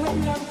into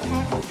an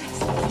empire.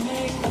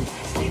 Self-made,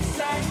 6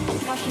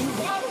 cents, now she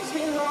rolls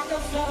me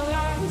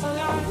Rockefeller.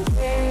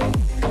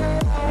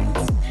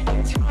 Cigarettes in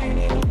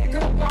tiny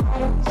liquor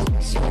bottles,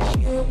 just what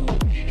you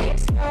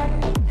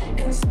expect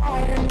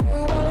inside her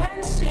new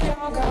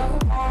Balenciaga.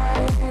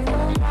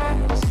 5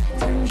 miles,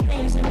 turn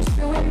dreams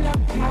into an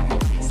empire.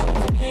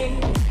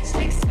 Self-made,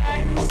 6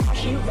 cents, now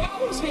she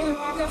rolls me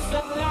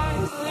Rockefeller.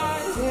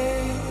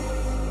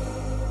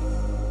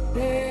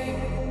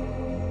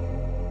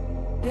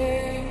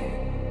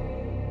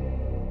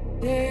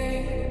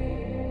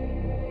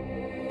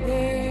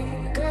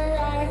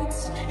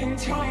 Cigarettes in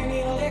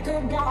tiny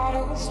liquor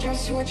bottles,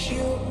 just what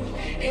you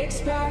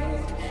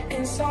expect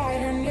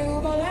inside her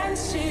new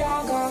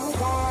Balenciaga.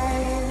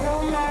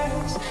 5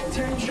 miles,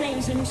 turn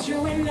dreams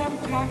into an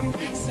empire.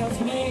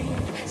 Self-made,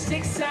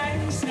 6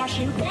 cents, now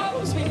she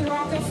rolls me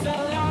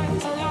Rockefeller.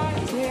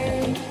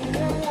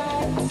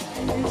 Cigarettes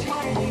in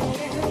tiny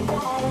liquor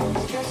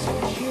bottles, just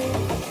what you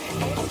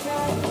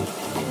expect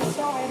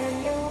inside her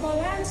new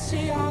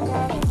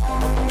Balenciaga.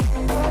 5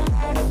 miles.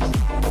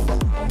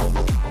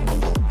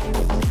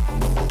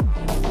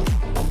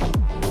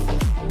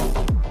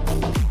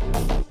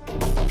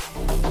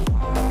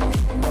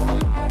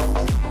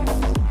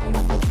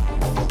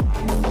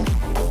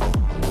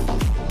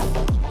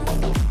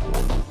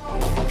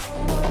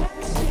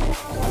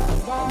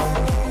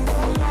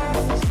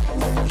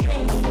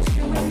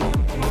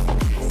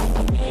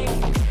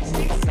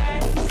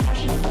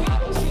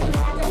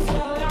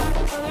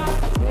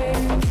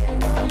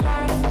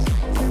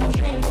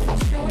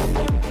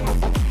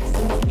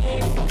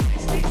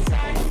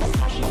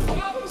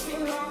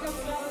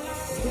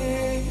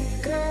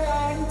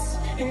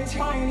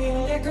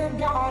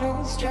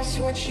 bottles, just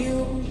what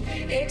you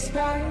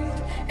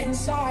expect.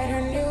 Inside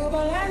her new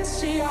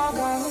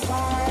Balenciaga,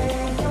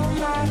 fire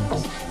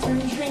romance, turn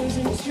dreams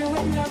into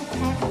an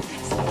empire.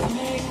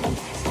 Self-made,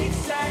 six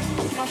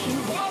sense, now she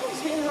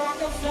rolls me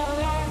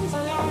Rockefeller.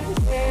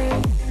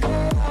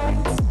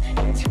 Cigarettes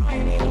in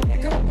tiny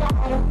liquor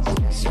bottles,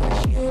 just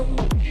what you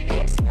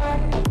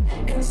expect.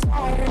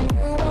 Inside her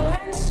new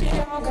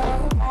Balenciaga,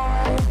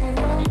 fire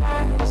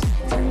romance,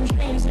 turn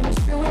dreams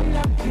into an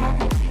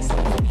empire.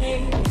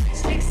 Self-made,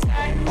 six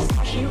sense,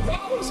 now she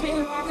rolls me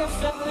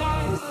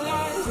Rockefeller.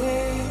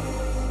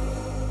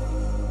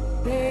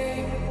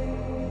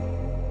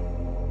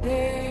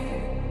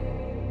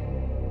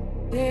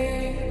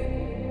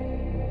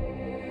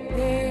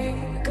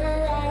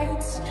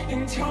 Cigarettes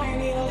in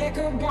tiny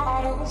liquor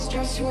bottles,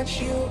 just what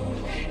you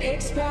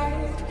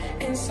expect.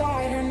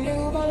 Inside her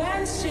new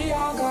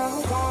Balenciaga,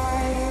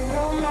 fire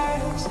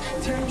romance,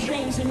 turn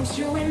dreams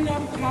into an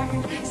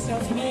empire.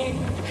 Self-made,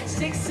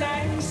 six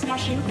sense, now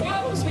she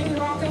rolls me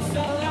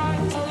Rockefeller.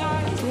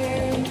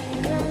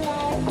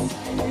 Cigarettes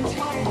in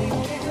tiny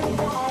liquor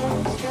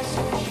bottles, just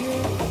what you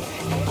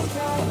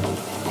expect.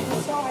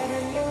 Inside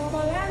her new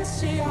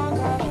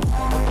Balenciaga,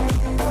 fire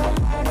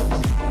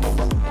romance.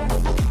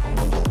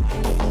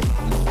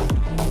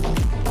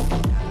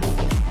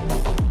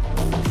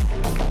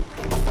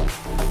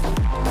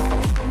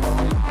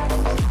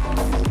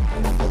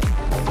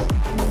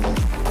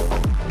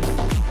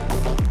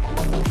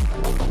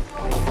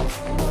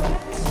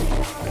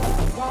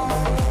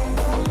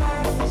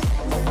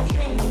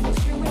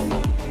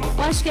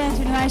 Başkent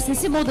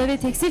Üniversitesi Moda ve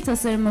Tekstil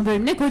Tasarımı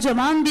bölümüne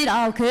kocaman bir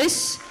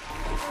alkış.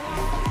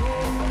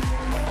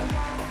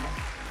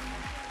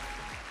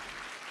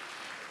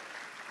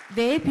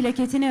 Ve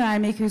plaketini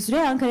vermek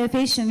üzere Ankara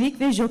Fashion Week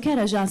ve Joker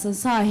Ajansı'nın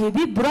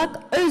sahibi Burak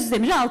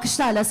Özdemir'i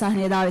alkışlarla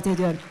sahneye davet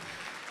ediyorum.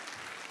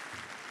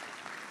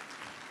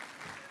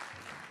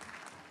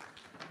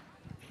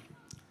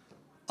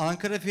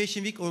 Ankara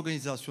Fashion Week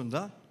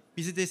organizasyonunda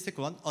bizi destek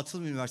olan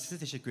Atılım Üniversitesi'ne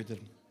teşekkür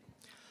ederim.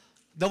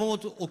 Devam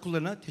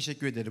okullarına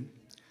teşekkür ederim.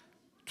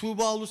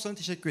 Tuğba Ulusan'a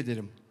teşekkür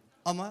ederim.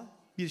 Ama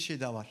bir şey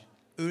daha var.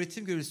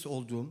 Öğretim görevlisi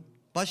olduğum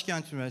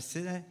Başkent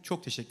Üniversitesi'ne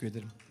çok teşekkür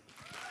ederim.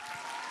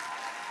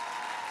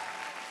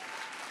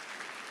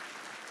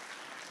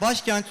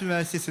 Başkent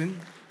Üniversitesi'nin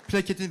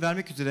plaketini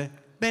vermek üzere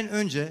ben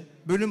önce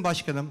bölüm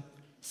başkanım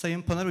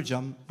Sayın Pınar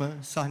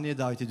Hocam'ı sahneye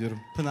davet ediyorum.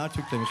 Pınar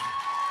Türkdemir.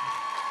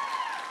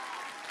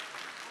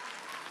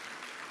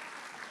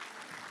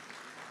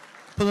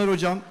 Pınar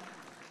Hocam,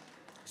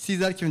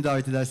 sizler kimi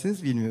davet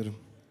edersiniz bilmiyorum.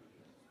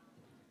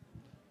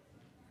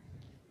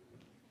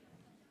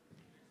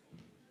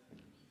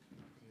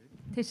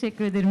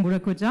 Teşekkür ederim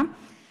Burak Hocam.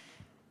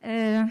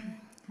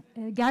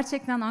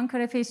 Gerçekten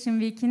Ankara Fashion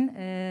Week'in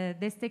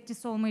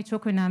destekçisi olmayı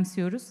çok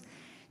önemsiyoruz.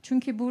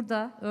 Çünkü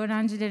burada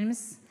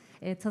öğrencilerimiz,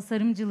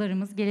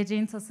 tasarımcılarımız,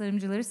 geleceğin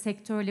tasarımcıları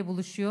sektörle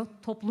buluşuyor,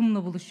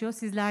 toplumla buluşuyor,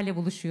 sizlerle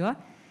buluşuyor.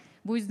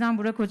 Bu yüzden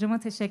Burak Hocama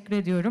teşekkür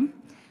ediyorum.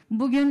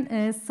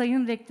 Bugün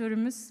Sayın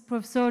Rektörümüz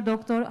Profesör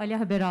Doktor Ali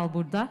Haberal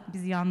burada.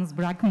 Bizi yalnız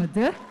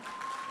bırakmadı.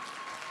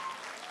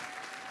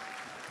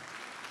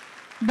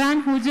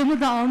 Ben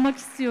hocamı da almak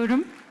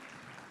istiyorum.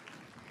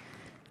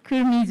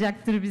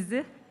 Kırmayacaktır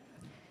bizi.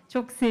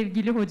 Çok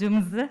sevgili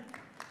hocamızı.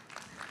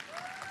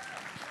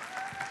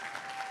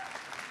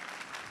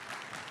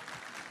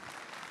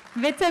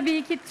 Ve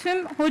tabii ki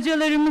tüm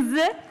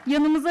hocalarımızı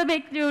yanımıza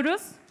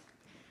bekliyoruz.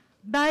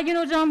 Belgin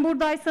Hocam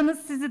buradaysanız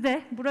sizi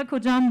de, Burak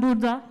Hocam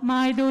burada,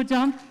 Maide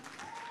Hocam,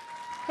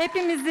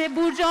 hepimizi,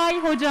 Burcay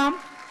Hocam,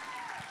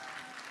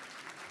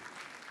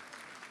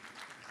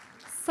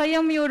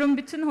 sayamıyorum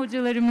bütün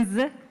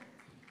hocalarımızı.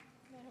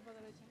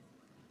 Merhabalar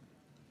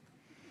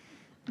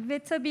hocam. Ve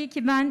tabii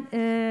ki ben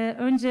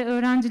önce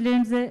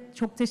öğrencilerimize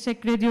çok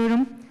teşekkür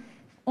ediyorum.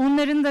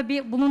 Onların da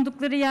bir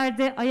bulundukları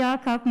yerde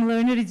ayağa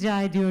kalkmalarını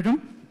rica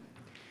ediyorum.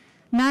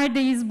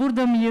 Neredeyiz,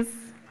 burada mıyız?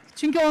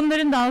 Çünkü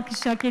onların da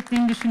alkış hak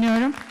ettiğini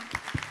düşünüyorum.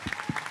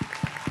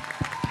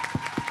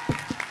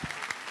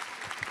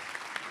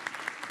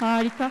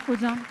 Harika.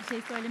 Hocam bir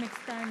şey söylemek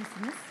ister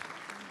misiniz?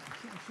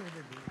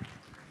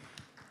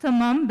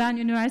 Tamam, ben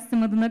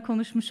üniversitem adına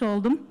konuşmuş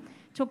oldum.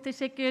 Çok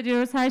teşekkür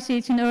ediyoruz her şey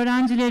için.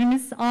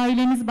 Öğrencilerimiz,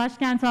 ailemiz,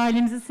 Başkent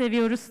ailemizi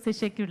seviyoruz.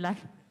 Teşekkürler.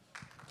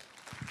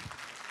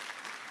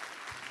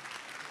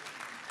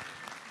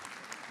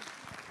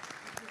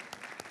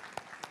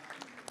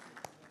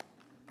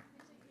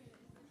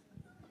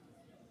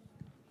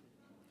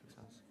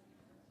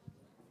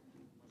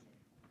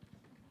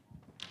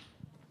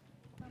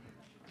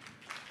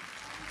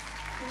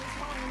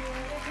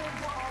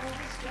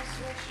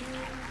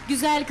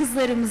 Güzel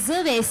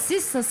kızlarımızı ve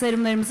eşsiz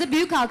tasarımlarımızı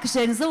büyük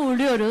alkışlarınıza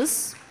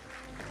uğurluyoruz.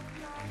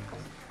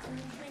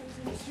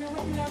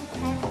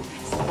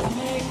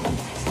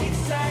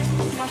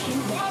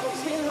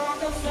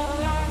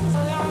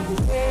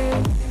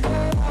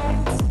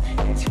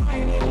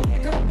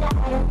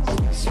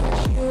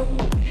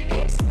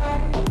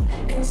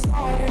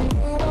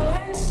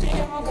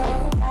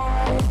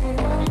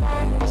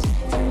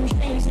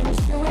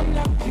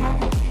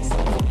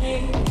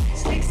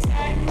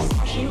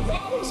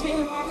 She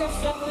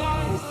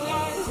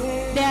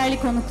Değerli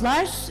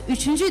konuklar,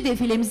 3.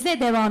 defilemizle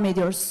devam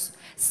ediyoruz.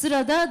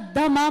 Sırada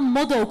Dama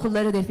Moda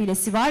Okulları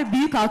defilesi var.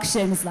 Büyük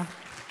alkışlarınızla.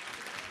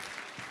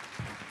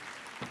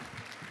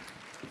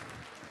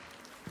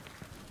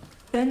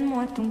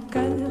 Donne-moi ton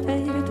cœur,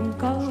 baby, ton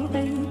corps,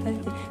 baby.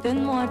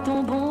 Donne-moi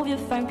ton bon vieux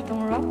funk,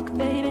 ton rock,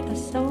 baby, ta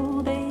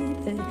soul,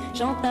 baby.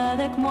 Chante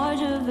avec moi,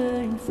 je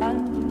veux une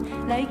femme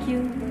like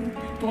you.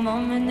 Pour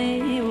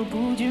m'emmener au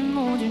bout du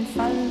monde, une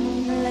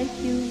femme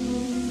like you.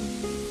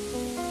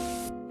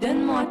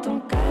 Donne-moi ton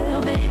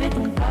cœur, baby,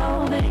 ton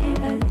corps,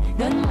 baby.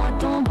 Donne-moi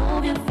ton bon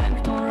vieux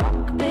funk, ton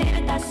rock,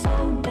 baby, ta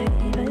soul,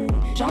 baby.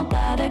 Chante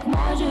avec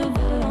moi, je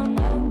veux un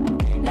homme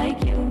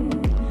like you.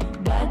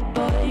 Bad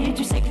boy,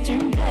 tu sais que tu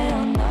me plais,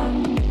 un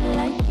homme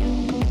like you.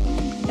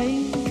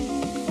 Hey.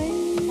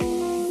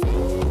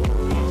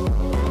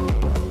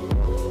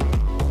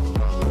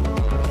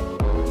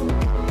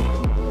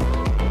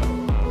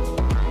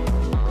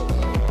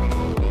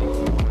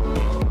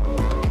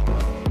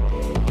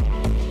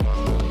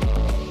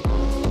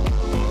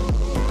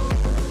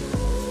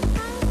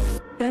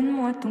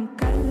 Donne-moi ton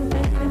cœur,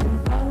 baby, ton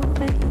corps,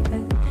 baby.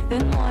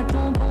 Donne-moi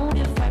ton bon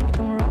vieux funk,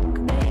 ton rock,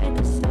 baby,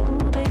 ta soul,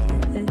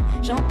 baby.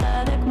 Chante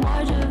avec moi,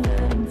 je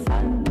veux une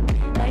femme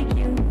like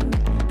you.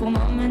 Pour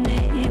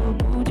m'emmener au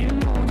bout du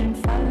monde, une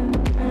femme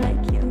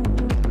like you.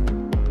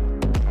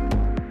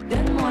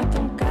 Donne-moi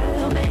ton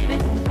cœur, baby,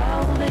 ton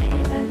corps,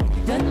 baby.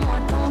 Donne-moi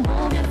ton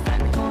bon vieux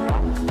funk, ton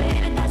rock,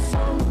 baby, ta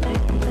soul,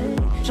 baby.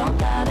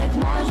 Chante avec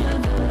moi, je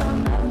veux un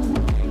homme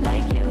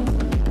like you.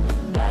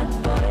 Bad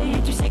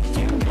boy, tu sais que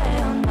tu me plais,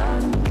 un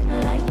homme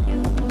like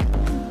you.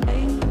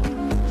 Hey,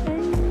 hey.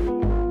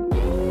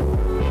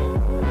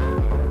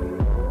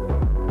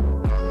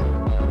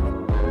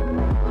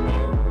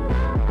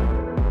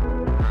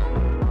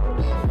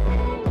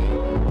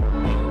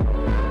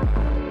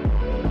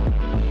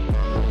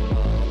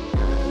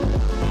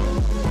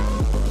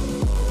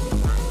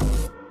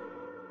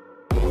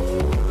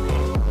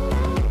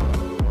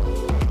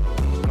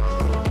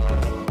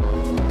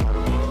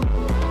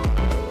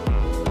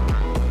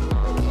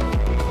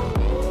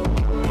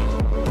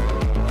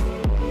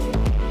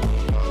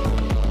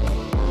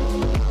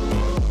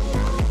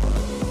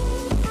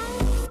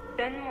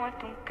 Donne-moi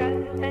ton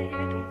cœur,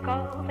 baby, ton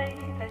corps,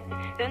 baby.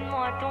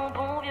 Donne-moi ton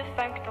bon vieux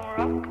funk, ton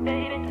rock,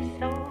 baby, ta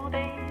soul,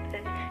 baby.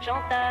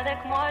 Chante avec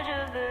moi, je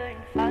veux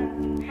une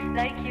femme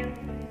like you.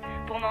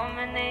 Pour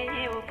m'emmener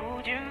au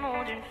bout du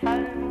monde, une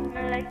femme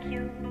like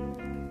you.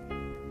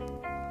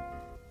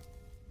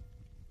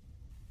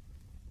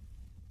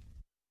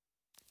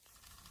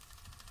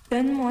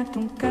 Donne-moi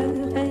ton cœur,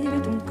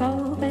 baby, ton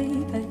corps,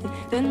 baby.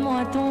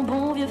 Donne-moi ton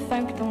bon vieux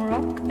funk, ton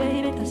rock,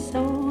 baby, ta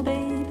soul,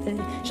 baby.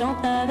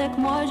 Chante avec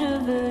moi,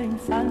 je veux une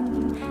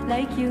femme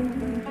like you.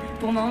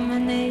 Pour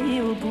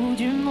m'emmener au bout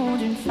du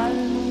monde, une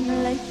femme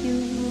like you.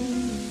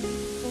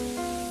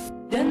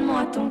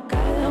 Donne-moi ton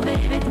cœur,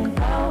 baby, ton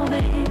corps,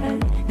 baby.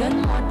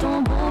 Donne-moi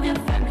ton bon vieux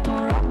funk, ton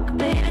rock,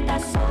 baby, ta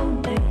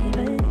soul,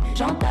 baby.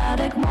 Chante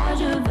avec moi,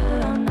 je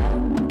veux un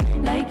homme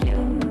like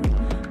you.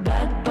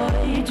 Bad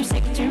boy, tu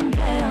sais que tu me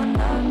plais, un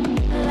homme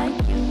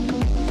like you.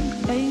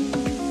 Hey.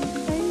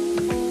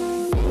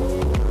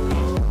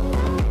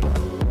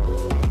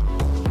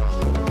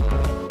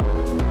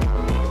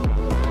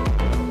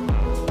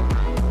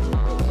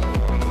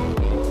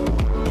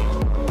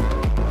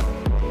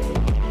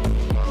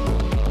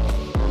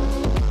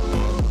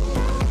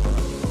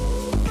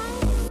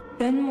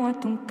 Donne-moi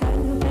ton cœur,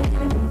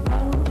 baby, ton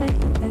corps,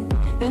 baby.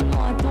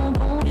 Donne-moi ton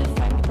bon vieux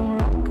funk, ton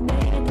rock,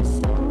 baby, ta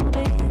soul,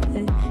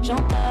 baby.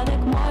 Chante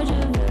avec moi, je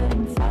veux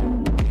une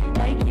femme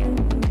like you.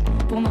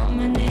 Pour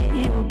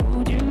m'emmener au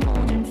bout du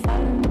monde, une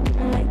femme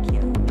like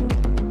you.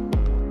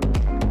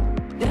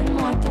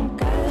 Donne-moi ton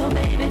cœur,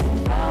 baby, ton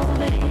corps,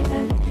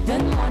 baby.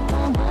 Donne-moi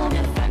ton bon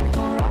vieux funk,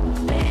 ton rock,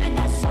 baby,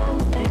 ta soul,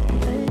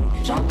 baby.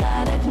 Chante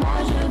avec moi,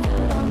 je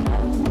veux un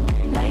homme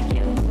like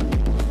you.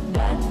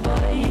 Bad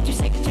boy, tu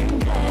sais que tu me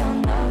plais,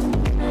 un homme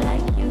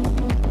like you.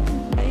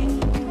 Hey,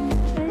 hey.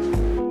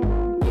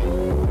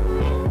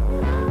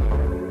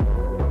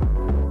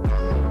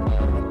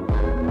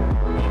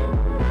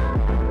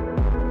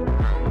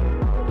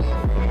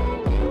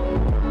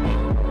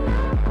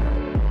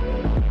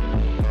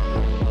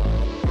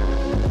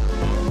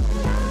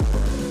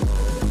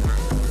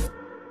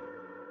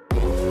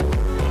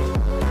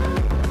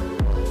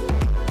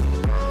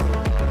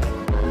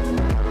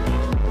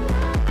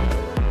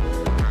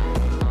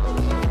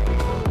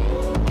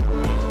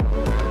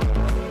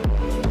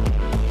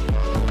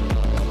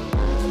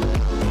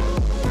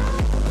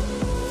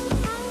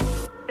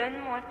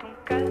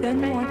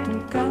 Donne-moi ton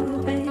corps,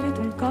 baby,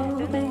 ton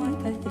corps,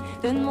 baby.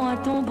 Donne-moi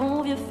ton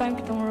bon vieux funk,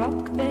 ton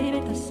rock, baby,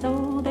 ta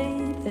soul,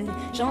 baby.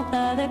 Chante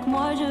avec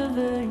moi, je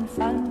veux une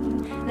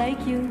femme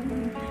like you.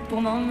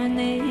 Pour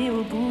m'emmener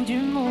au bout du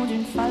monde,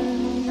 une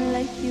femme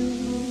like you.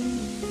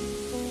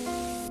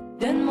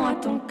 Donne-moi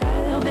ton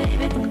cœur,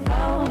 baby, ton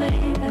corps,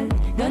 baby.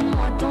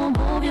 Donne-moi ton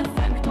bon vieux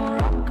funk, ton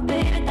rock,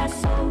 baby, ta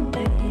soul,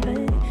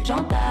 baby.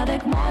 Chante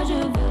avec moi, je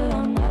veux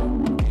un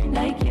homme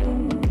like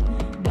you.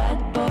 Bad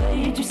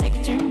boy, tu sais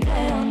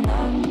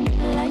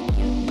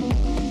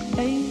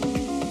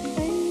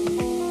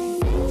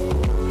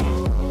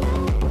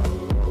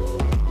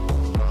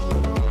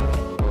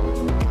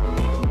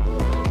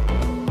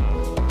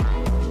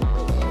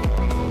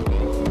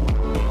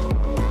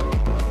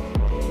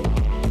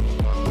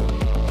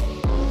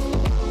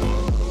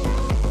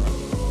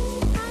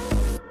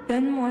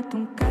Donne-moi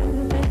ton cœur,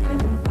 baby,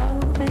 ton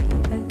corps,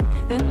 baby.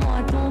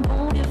 Donne-moi ton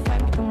bon vieux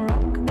funk, ton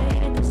rock,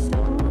 baby, ta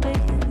soul,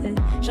 baby.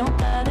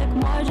 Chante avec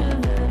moi, je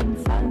veux une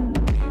femme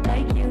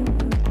like you.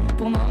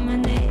 Pour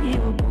m'emmener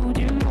au bout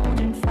du monde,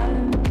 une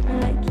femme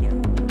like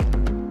you.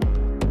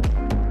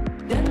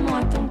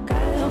 Donne-moi ton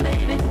cœur,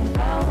 baby, ton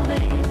corps,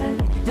 baby.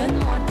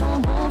 Donne-moi ton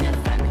bon vieux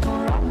funk, ton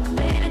rock,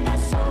 baby, ta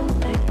soul,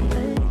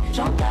 baby.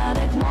 Chante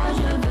avec moi,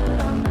 je veux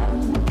un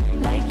homme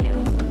like you.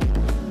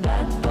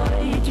 Bad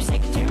boy, tu sais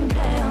que tu me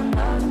plais, un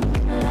homme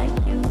like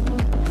you.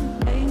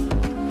 Hey, hey.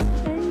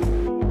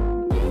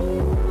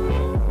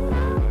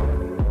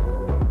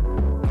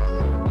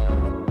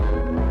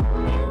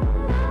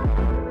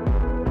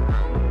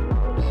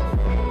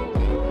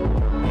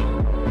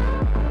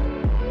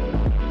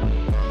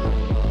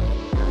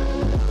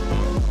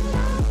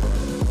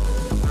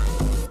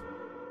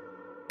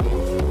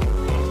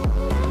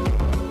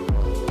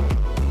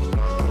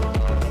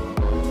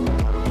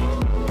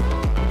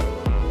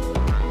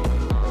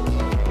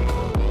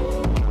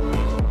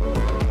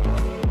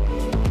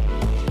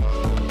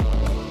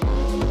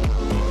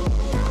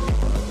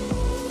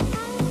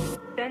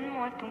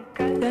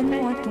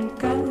 Donne-moi ton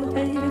cœur,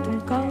 baby, ton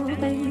corps,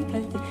 baby.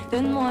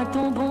 Donne-moi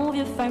ton bon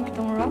vieux funk,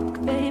 ton rock,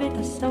 baby,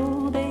 ta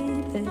soul,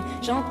 baby.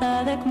 Chante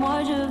avec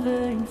moi, je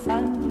veux une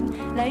femme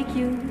like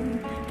you.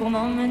 Pour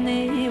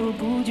m'emmener au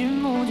bout du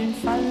monde, une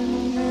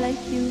femme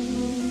like you.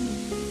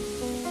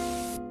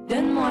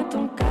 Donne-moi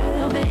ton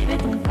cœur, baby,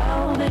 ton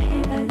corps,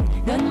 baby.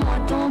 Donne-moi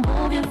ton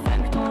bon vieux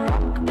funk, ton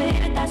rock,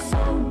 baby, ta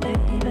soul,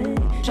 baby.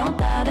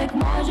 Chante avec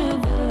moi, je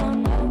veux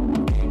un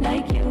homme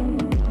like you.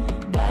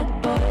 Bad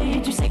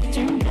boy, tu sais que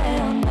tu me plais,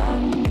 un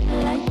homme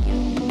like you.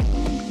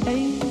 Hey,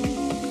 hey.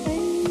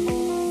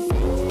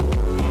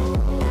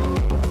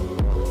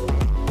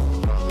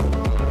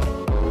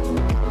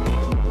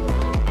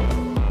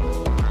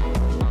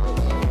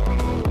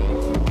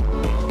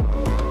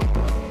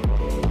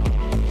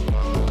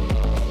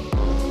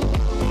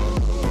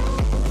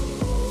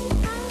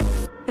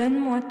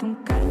 Donne-moi ton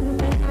cœur,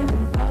 baby,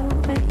 ton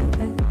corps,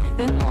 baby.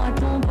 Donne-moi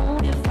ton bon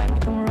vieux funk,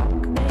 ton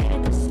rock, baby,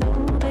 ta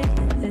soul,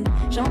 baby.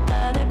 Chante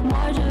avec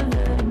moi, je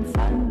veux une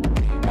femme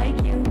like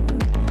you.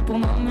 Pour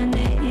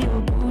m'emmener au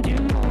bout du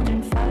monde,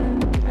 une femme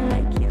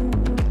like you.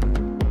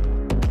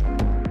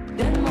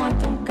 Donne-moi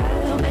ton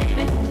cœur,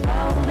 baby, ton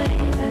corps, baby.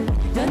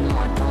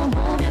 Donne-moi ton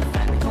bon vieux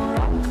funk, ton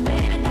rock,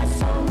 baby, ta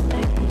soul,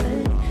 baby.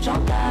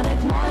 Chante avec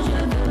moi, je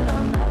veux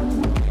un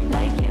homme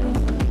like you.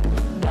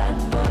 Bad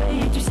boy,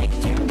 tu sais que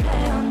tu me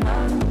plais, un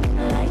homme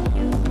like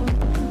you.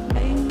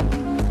 Hey,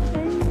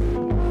 hey.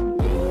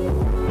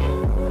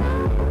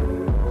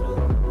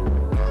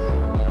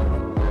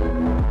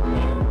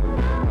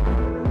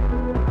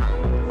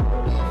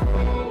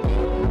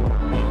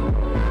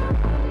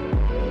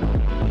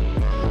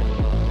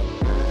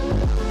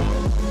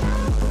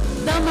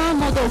 Dama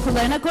Moda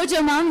Okullarına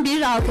kocaman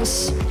bir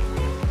alkış.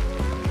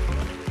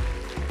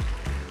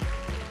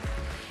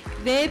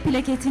 Ve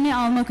plaketini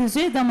almak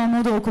üzere Dama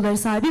Moda Okulları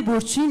sahibi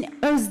Burçin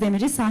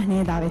Özdemir'i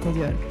sahneye davet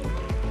ediyorum.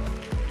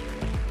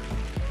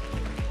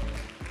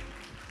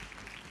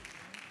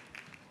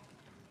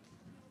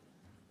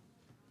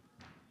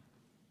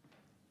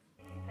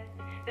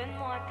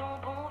 Donne-moi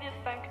ton bon vieux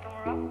funk,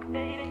 ton rock,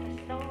 baby,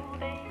 ta soul,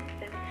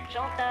 baby.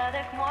 Chante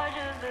avec moi,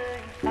 je veux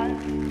une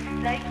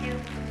femme like you.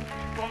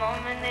 Pour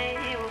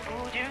m'emmener au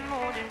bout du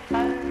monde, une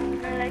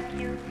femme like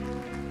you.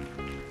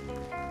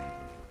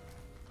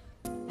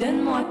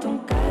 Donne-moi ton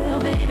cœur,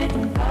 baby,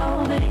 ton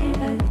corps,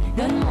 baby.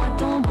 Donne-moi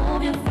ton bon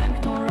vieux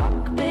funk, ton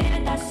rock,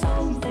 baby, ta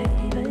soul,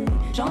 baby.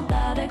 Chante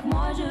avec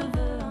moi, je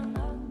veux un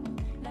homme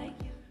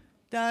like you.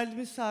 Değerli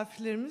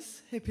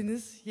misafirlerimiz,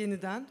 hepiniz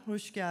yeniden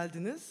hoş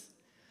geldiniz.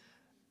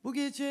 Bu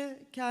gece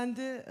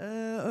kendi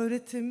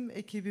öğretim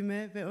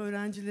ekibime ve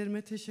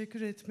öğrencilerime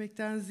teşekkür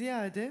etmekten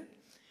ziyade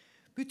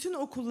bütün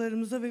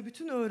okullarımıza ve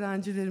bütün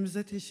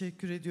öğrencilerimize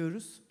teşekkür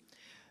ediyoruz.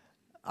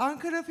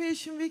 Ankara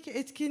Fashion Week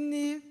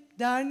etkinliği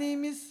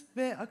derneğimiz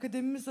ve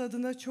akademimiz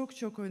adına çok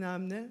çok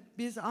önemli.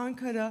 Biz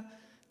Ankara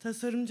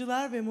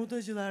Tasarımcılar ve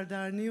Modacılar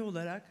Derneği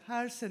olarak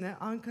her sene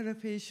Ankara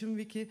Fashion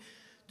Week'i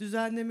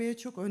düzenlemeye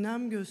çok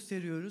önem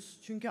gösteriyoruz.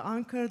 Çünkü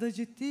Ankara'da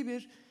ciddi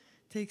bir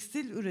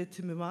tekstil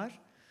üretimi var.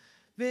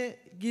 Ve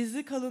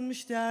gizli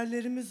kalınmış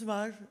değerlerimiz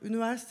var,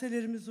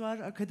 üniversitelerimiz var,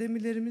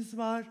 akademilerimiz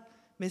var,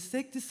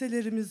 meslek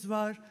liselerimiz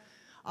var.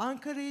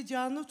 Ankara'yı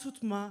canlı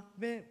tutma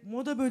ve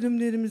moda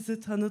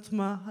bölümlerimizi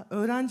tanıtma,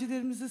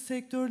 öğrencilerimizi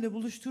sektörle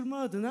buluşturma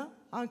adına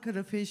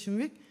Ankara Fashion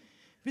Week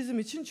bizim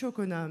için çok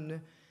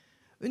önemli.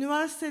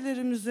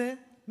 Üniversitelerimize,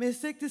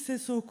 meslek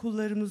lisesi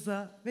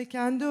okullarımıza ve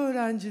kendi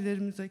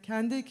öğrencilerimize,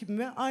 kendi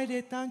ekibime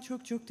ayrıyetten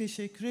çok çok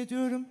teşekkür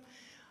ediyorum.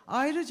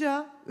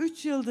 Ayrıca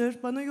 3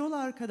 yıldır bana yol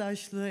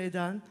arkadaşlığı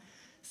eden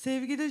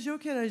sevgili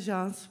Joker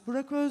Ajans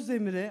Burak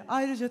Özdemir'e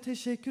ayrıca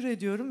teşekkür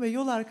ediyorum ve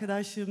yol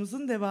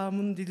arkadaşlığımızın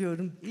devamını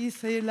diliyorum. İyi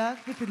seyirler,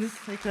 hepiniz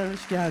tekrar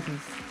hoş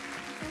geldiniz.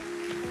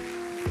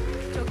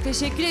 Çok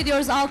teşekkür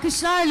ediyoruz.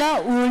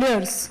 Alkışlarla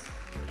uğurluyoruz.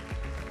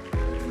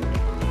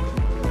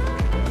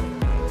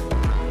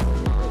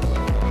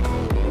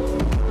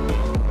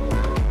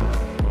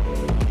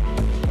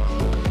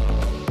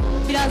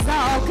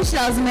 alkış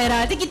lazım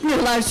herhalde.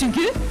 Gitmiyorlar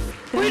çünkü.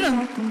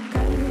 Buyurun.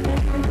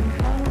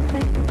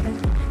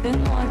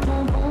 Donne-moi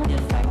ton bon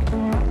vieux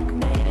facton rock,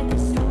 baby, t'es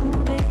slow,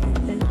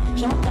 baby.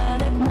 Chante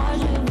avec moi,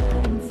 je veux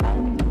une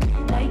femme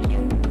like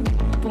you.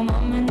 Pour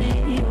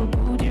m'emmener au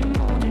bout du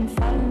monde, une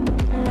femme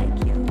like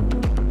you.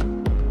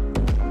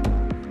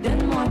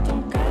 Donne-moi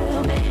ton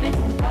cœur, baby,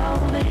 ton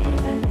corps,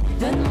 baby.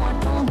 Donne-moi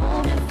ton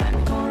bon vieux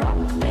facton rock,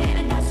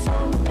 baby, ta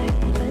soul,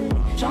 baby.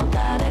 Chante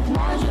avec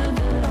moi, je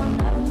veux un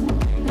homme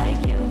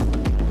like you.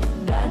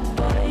 Bad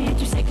boy,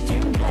 tu sais que tu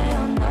me plais,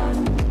 un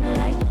homme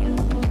like you.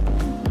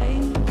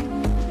 Hey.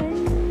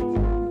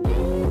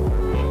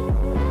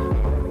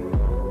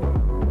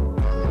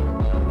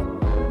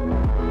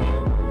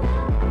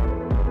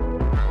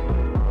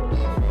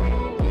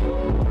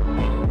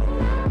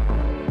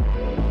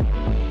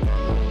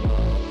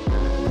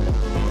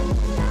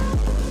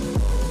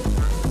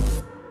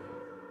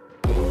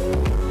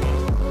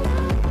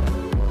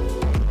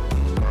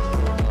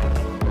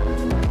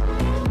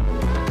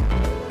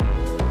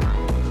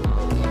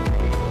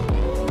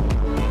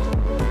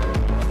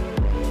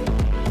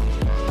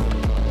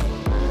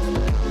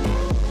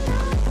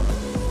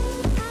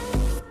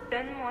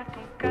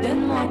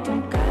 Donne-moi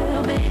ton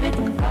cœur, baby,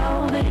 ton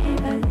corps,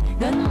 baby.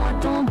 Donne-moi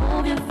ton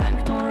bon vieux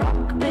funk, ton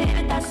rock,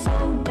 baby, ta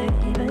soul,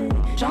 baby.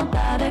 Chante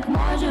avec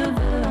moi, je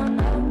veux un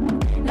homme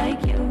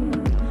like you.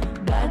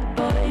 Bad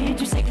boy,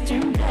 tu sais que tu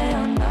me plais,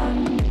 un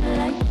homme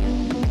like you.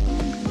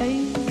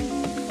 Hey.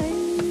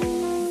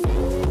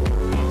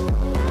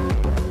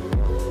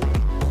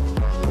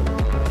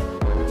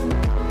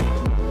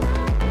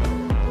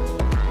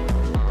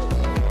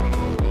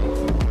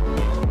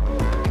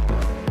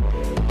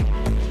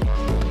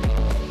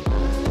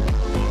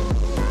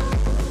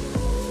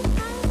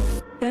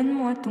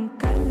 Donne-moi ton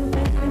cœur,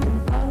 baby, ton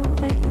corps,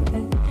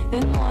 baby.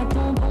 Donne-moi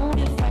ton bon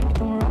vieux funk,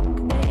 ton rock,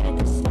 baby,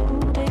 ta soul,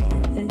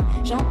 baby.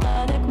 Chante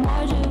avec moi,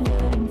 je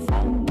veux une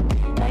femme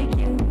like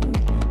you.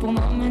 Pour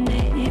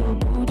m'emmener au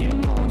bout du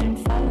monde, une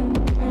femme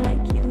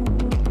like you.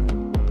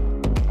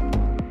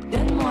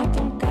 Donne-moi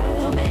ton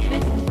cœur, baby,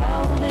 ton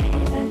corps,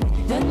 baby.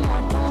 Donne-moi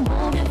ton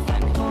bon vieux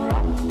funk, ton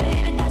rock,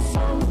 baby, ta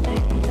soul,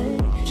 baby.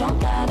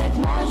 Chante avec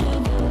moi, je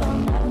veux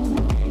un homme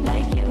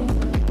like you.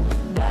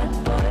 Bad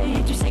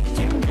boy, tu sais que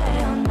tu me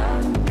plais, un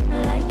homme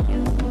like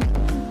you.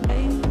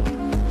 Hey.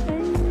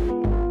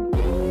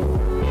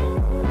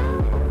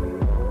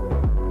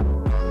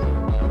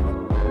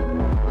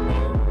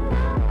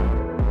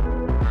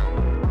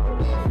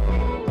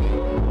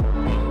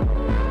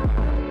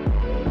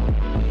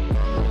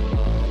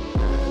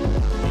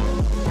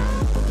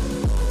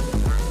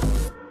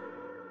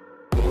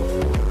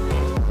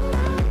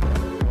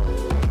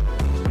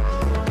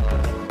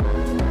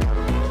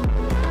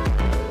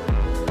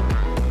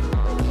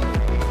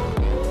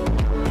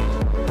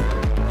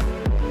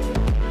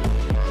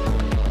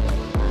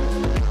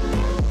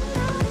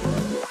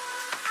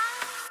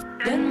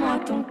 Donne-moi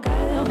ton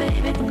cœur,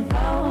 baby, ton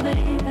corps,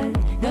 baby.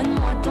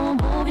 Donne-moi ton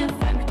bon vieux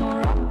funk, ton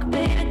rock,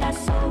 baby, ta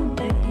soul,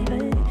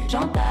 baby.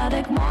 Chante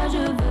avec moi, je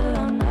veux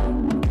un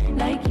homme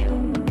like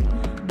you.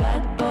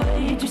 Bad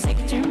boy, tu sais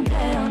que tu me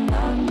plais, un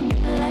homme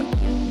like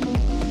you.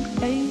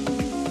 Hey.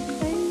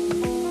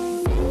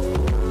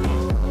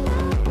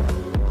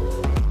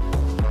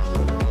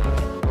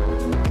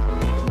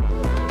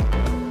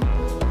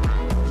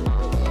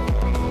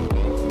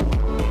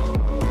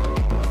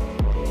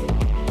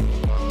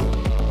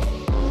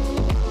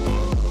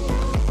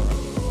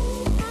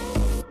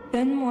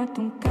 Donne-moi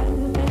ton cœur,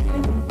 baby,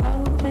 ton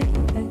corps,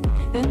 baby.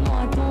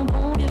 Donne-moi ton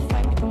bon vieux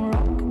funk, ton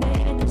rock,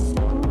 baby, ta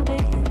soul,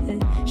 baby.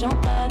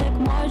 Chante avec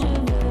moi, je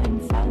veux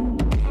une femme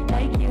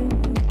like you.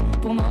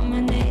 Pour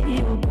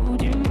m'emmener au bout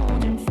du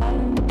monde, une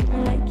femme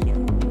like you.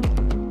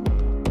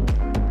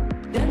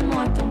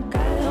 Donne-moi ton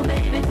cœur,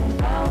 baby, ton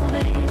corps,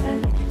 baby.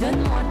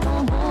 Donne-moi ton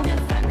bon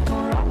vieux funk,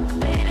 ton rock,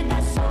 baby, ta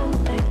soul,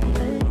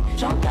 baby.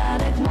 Chante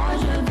avec moi,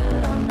 je veux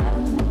un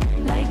homme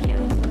like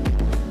you.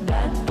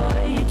 Bad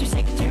boy, tu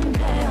sais que tu me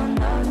plais, un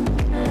homme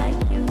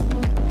like you.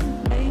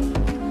 Hey.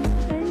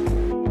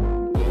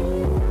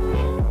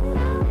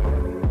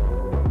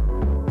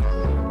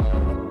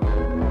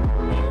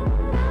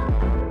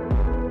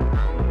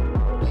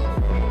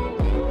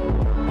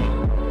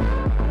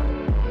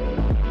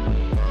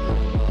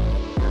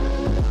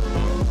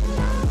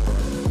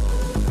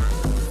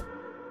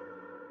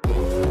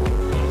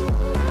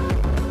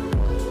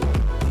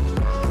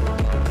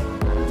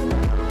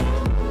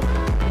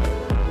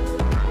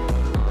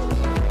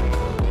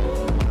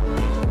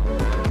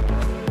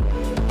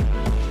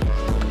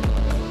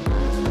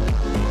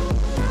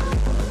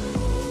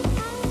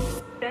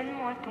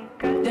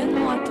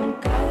 Donne-moi ton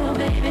cœur,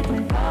 baby,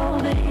 ton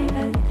corps,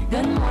 baby.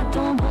 Donne-moi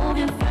ton bon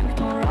vieux funk,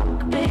 ton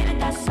rock, baby,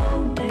 ta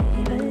soul,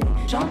 baby.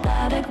 Chante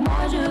avec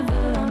moi, je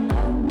veux un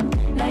homme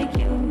like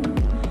you.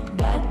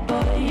 Bad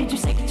boy, tu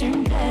sais que tu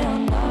me plais,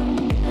 un homme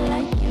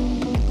like you.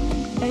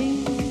 Hey.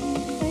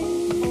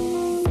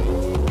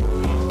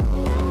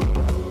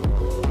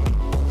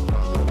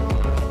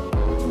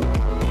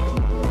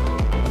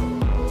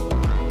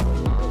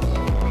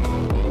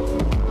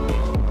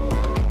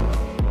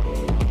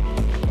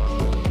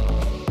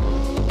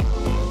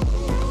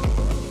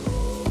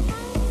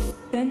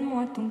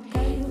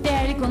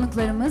 Değerli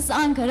konuklarımız,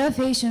 Ankara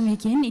Fashion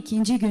Week'in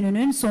ikinci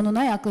gününün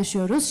sonuna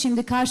yaklaşıyoruz.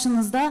 Şimdi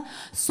karşınızda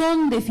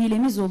son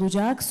defilemiz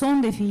olacak.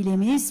 Son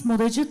defilemiz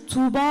modacı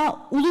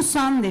Tuğba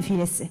Ulusan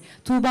defilesi.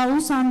 Tuğba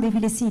Ulusan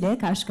defilesiyle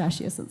karşı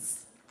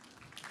karşıyasınız.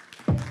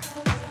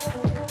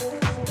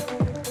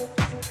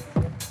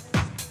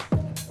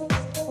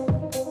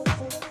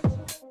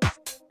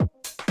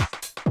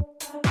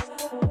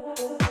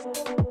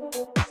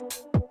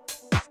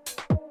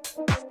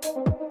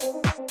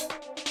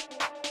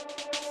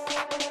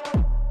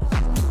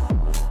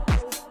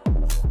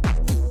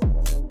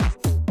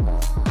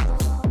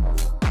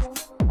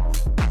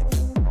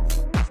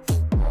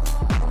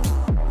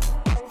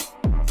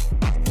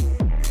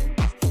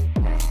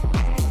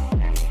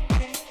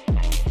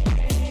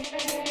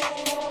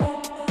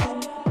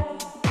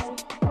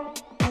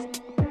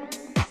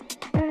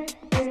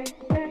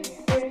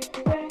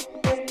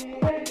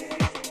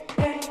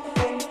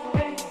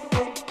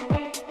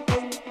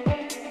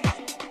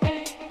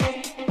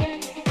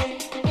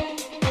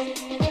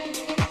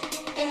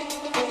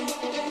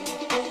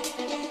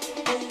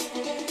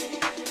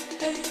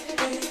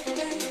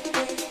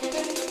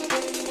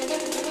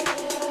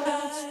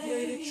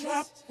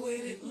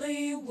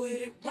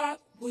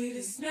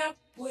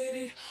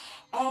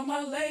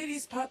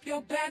 Pop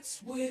your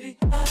backs with it,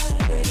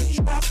 with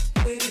it, drop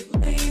with it,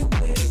 lean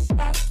with it,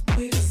 rock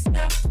with it,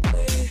 snap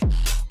with it.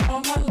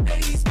 All my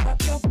ladies,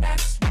 pop your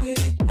backs with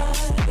it, drop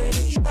with it, lean with it, rock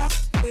with it, snap with it. All my ladies, pop your backs with it, drop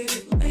with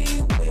it,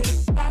 lean with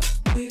it, rock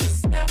with it,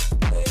 snap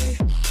with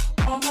it.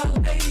 All my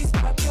ladies,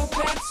 pop your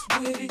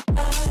backs with it,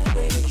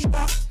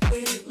 drop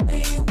with it,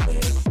 lean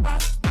with it,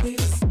 rock with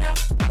it, snap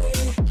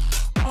with it.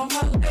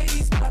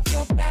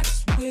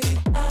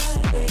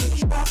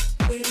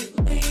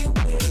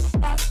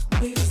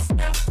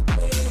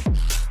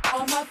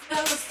 All my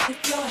fellas,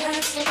 put your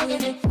hands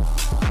with it.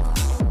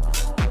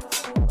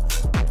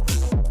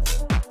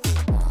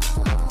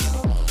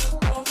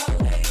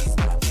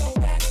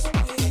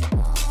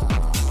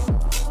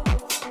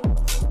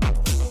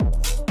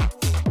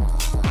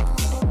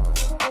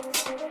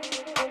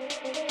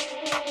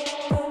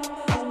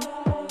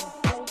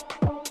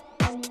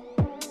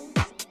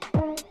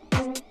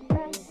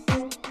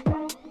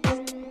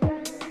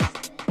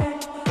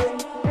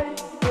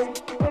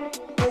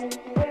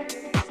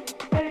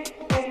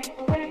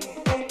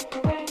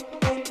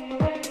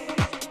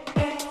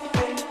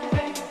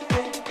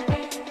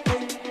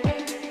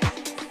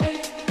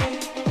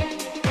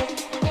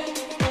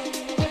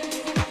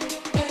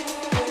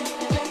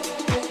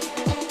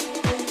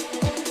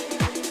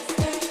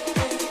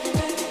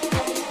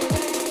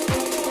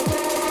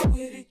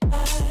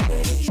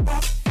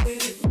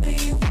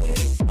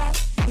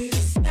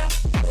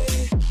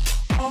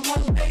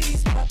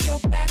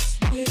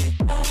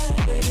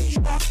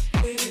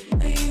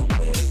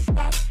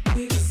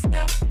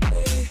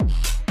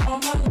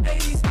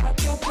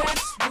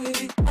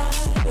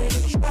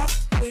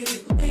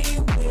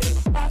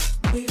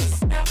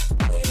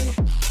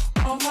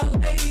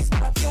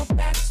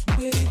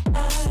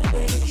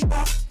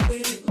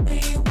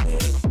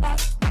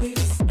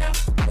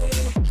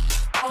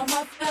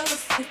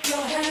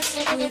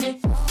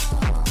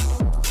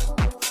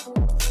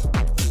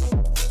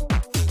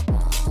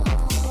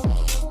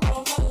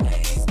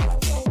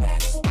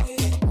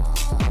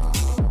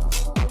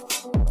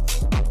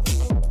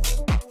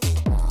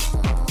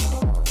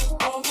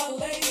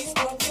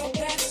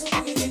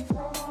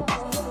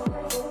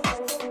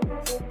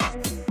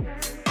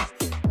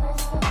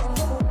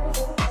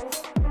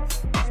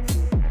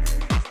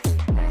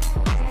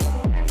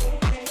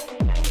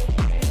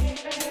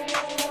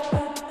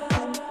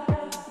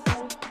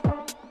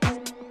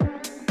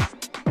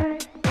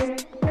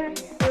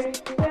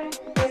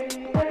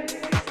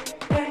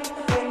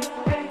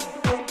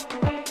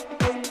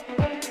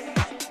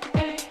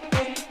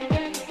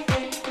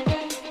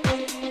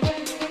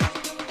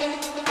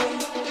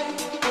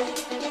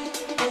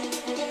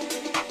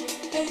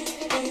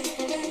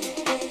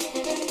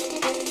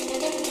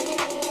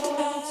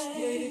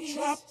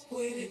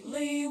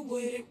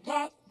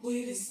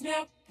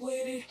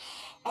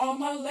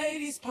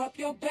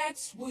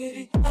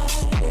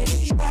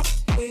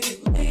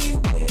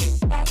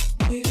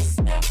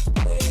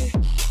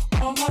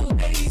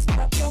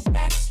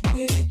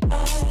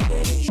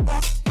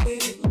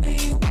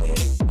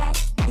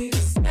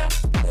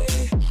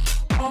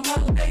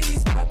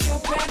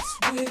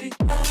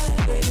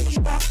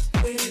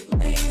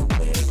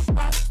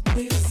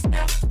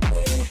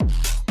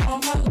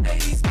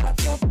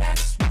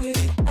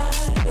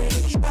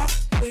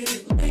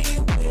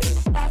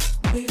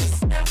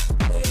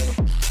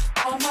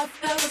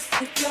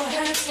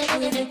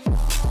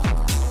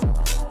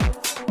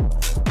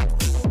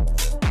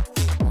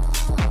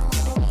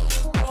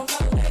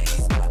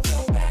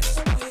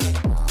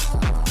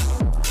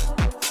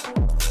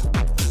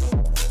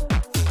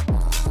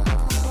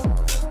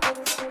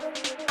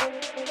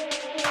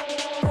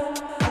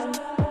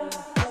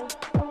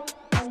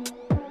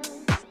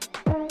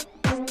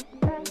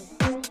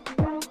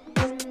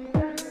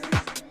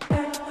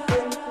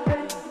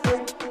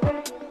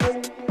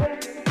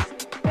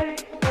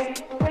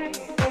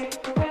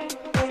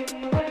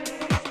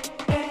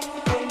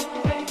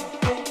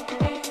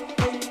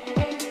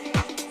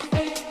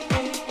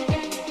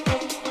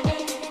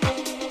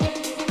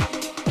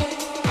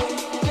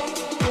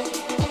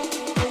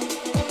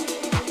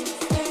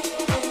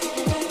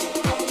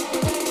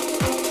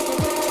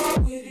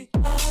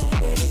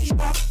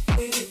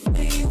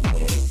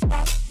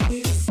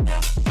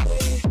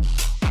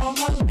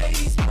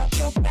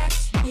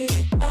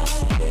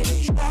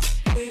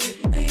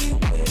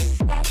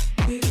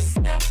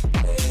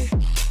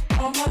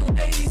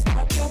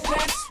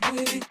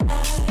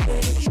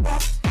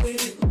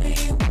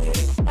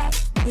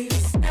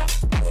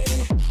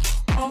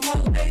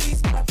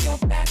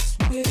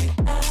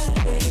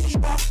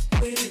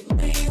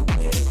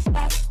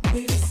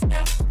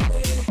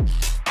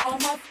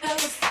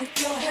 Keep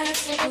your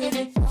hands with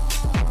it.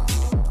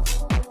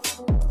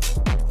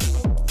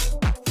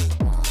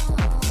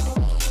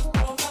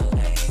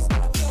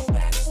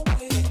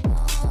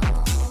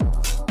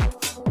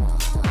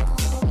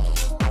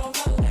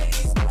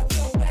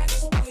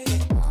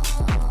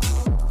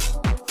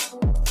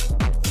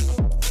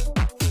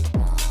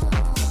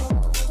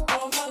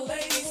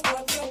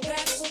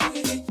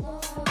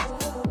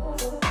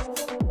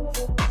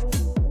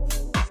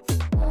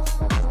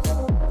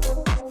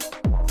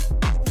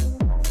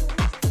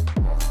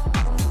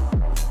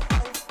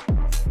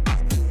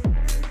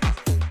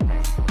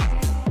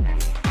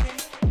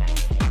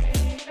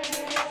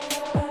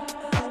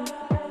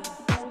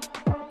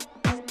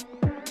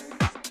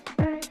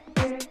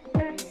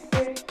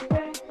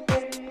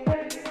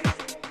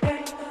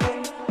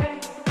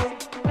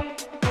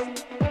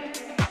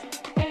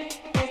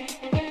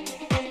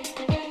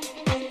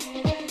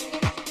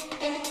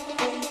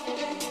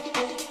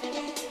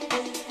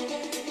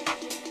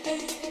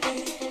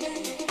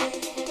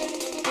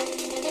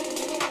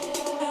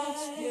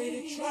 With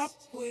it, drop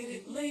with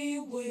it,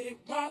 lean with it,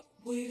 rock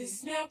with it,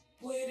 snap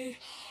with it.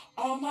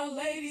 All my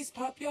ladies,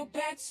 pop your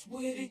backs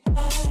with it,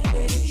 drop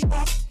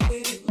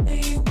with it,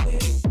 lean with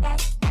it, rock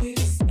with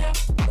it, snap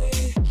with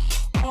it.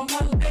 All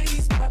my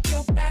ladies, pop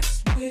your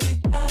backs with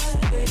it,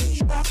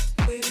 drop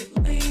with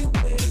it, lean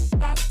with it,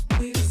 rock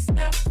with it,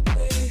 snap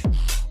with it.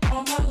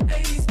 All my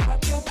ladies,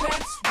 pop your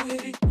backs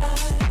with it,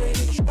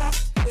 drop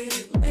with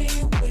it,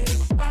 lean with it,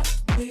 rock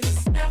with it,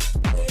 snap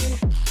with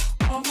it.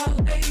 All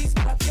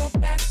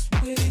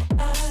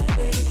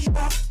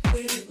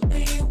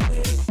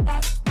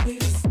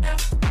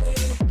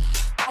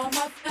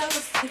my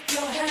fellas, keep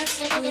your hands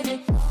with it.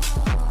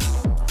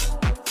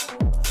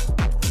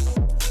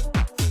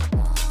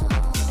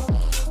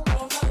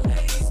 All my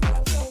ladies,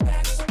 pop your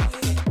backs with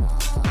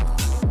it.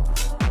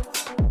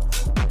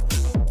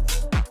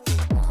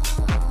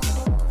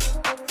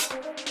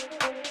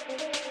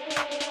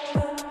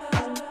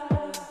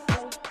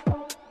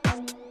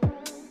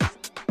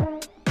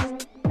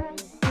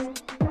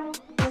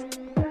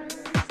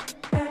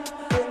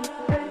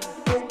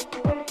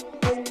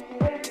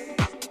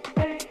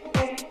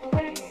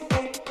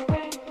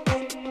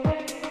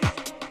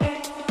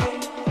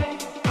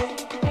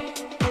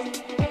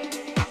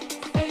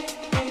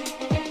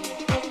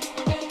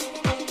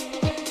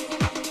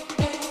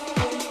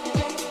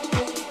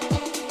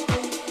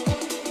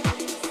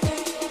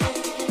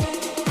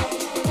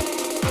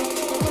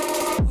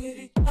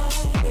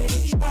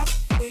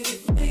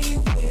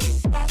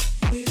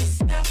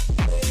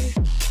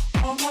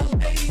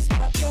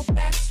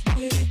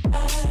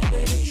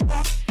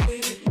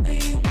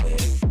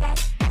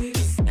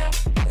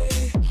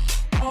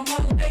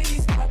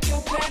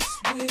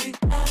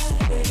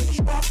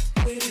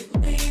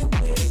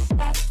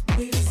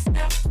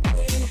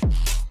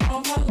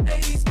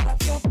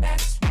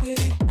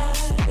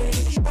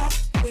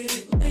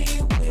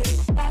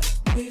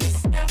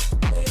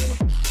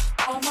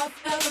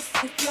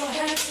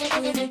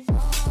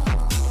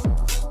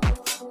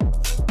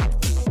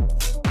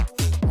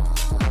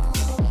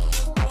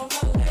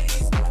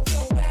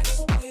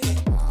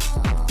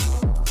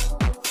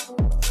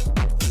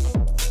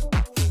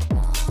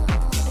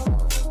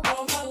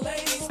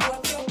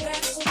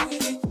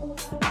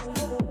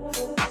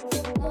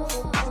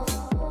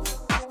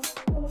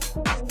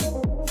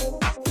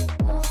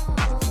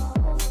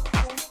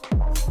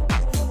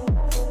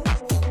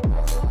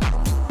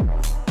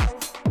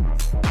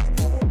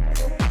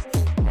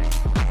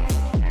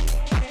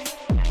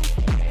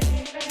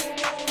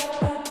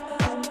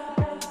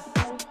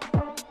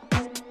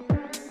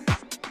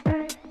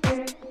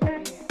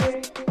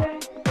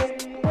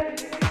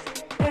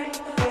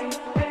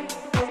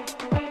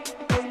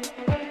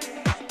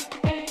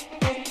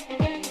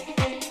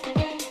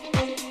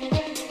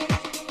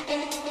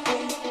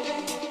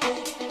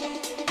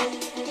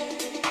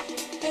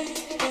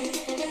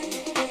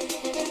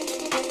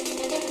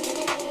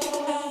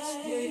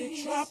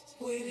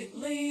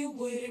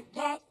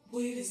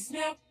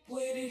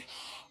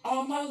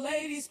 All my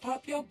ladies,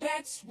 pop your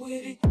backs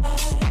with it.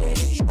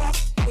 Drop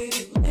with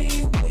it,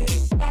 lean with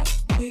it, rock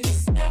with it,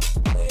 snap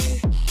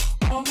with it.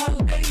 All my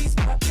ladies,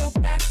 pop your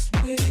backs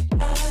with it.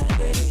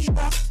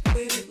 Drop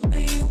with it,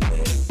 lean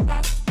with it,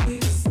 rock with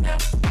it,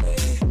 snap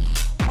with it.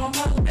 All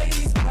my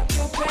ladies, pop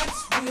your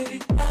backs with it.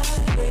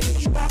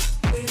 Drop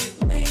with it,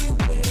 lean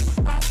with it,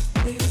 rock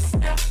with it,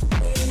 snap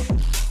with it.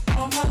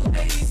 All my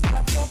ladies,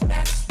 pop your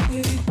backs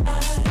with it.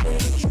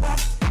 Drop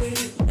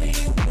with it,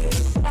 lean with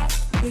it, rock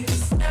with it,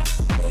 snap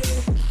with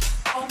it.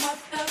 All my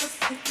fellas,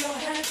 keep your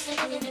hands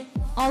with it.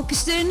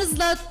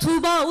 Alkışlarınızla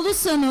Tuğba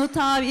Ulusoy'u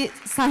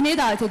sahneye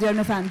davet ediyorum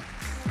efendim.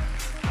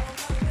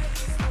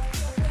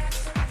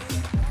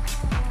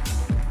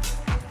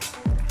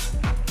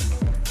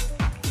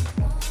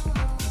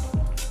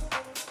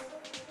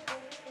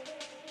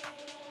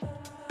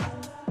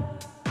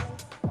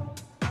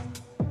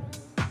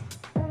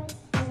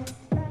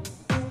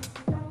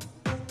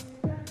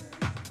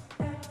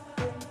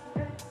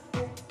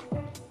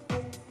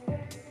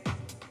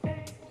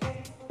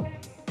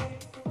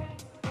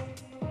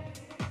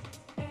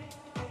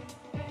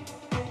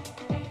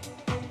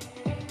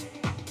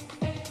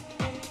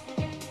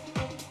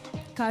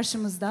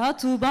 karşımızda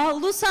Tuğba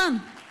Ulusan.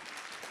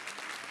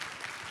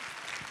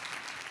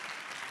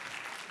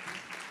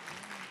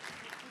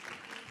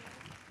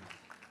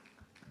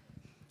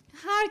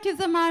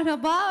 Herkese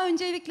merhaba.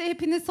 Öncelikle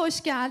hepiniz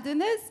hoş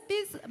geldiniz.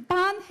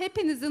 Ben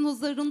hepinizin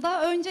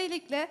huzurunda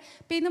öncelikle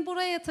beni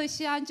buraya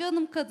taşıyan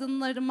canım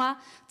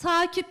kadınlarıma,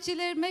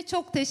 takipçilerime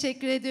çok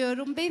teşekkür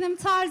ediyorum. Benim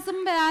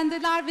tarzımı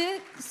beğendiler ve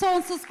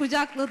sonsuz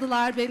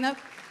kucakladılar beni.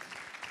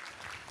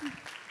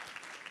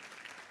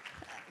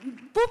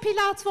 Bu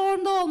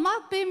platformda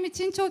olmak benim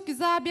için çok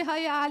güzel bir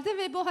hayaldi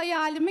ve bu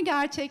hayalimi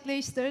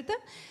gerçekleştirdim.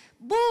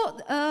 Bu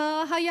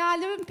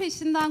hayalimin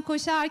peşinden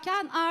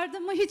koşarken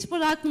ardımı hiç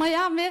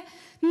bırakmayan ve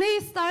ne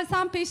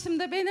istersen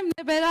peşimde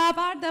benimle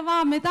beraber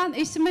devam eden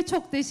eşime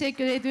çok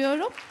teşekkür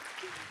ediyorum.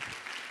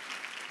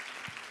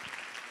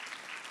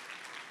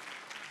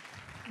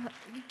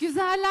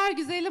 Güzeller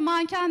güzeli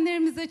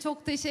mankenlerimize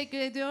çok teşekkür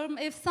ediyorum.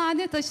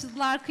 Efsane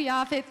taşıdılar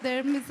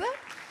kıyafetlerimizi.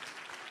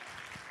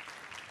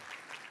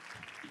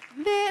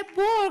 Ve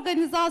bu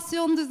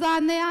organizasyonu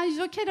düzenleyen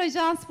Joker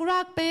Ajans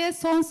Burak Bey'e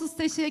sonsuz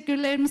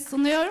teşekkürlerimi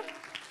sunuyorum.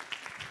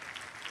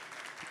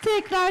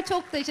 Tekrar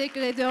çok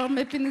teşekkür ediyorum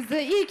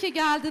hepinize. İyi ki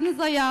geldiniz,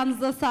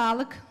 ayağınıza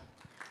sağlık.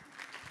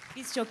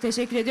 Biz çok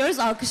teşekkür ediyoruz.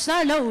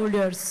 Alkışlarla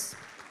uğurluyoruz.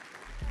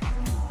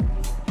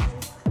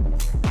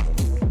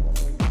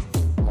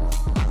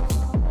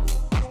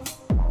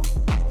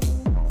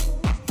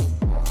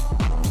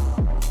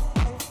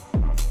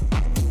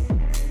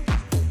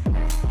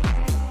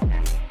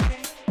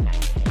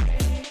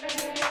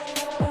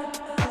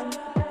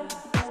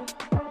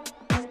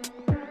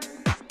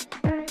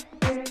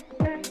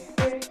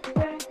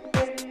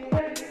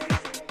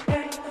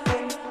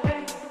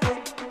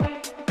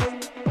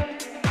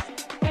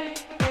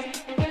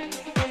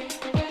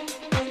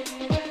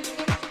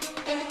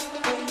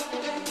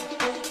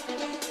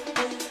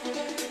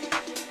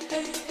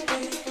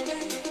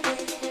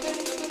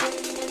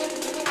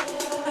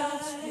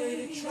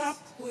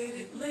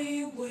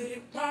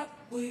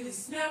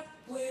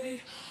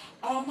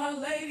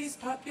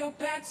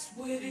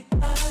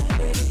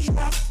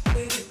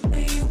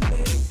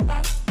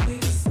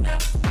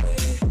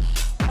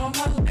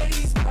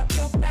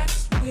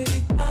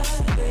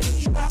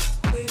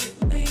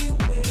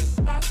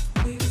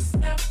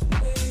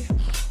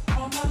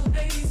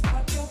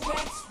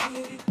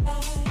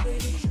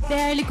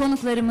 Değerli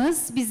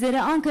konuklarımız,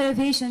 bizlere Ankara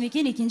Fashion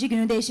Week'in 2.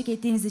 gününde eşlik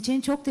ettiğiniz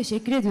için çok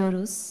teşekkür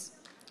ediyoruz.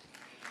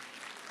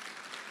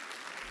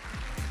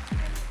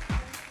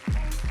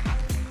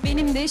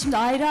 Benim de şimdi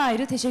ayrı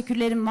ayrı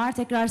teşekkürlerim var.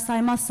 Tekrar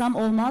saymazsam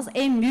olmaz.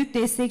 En büyük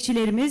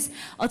destekçilerimiz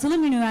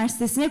Atılım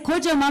Üniversitesi'ne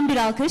kocaman bir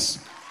alkış.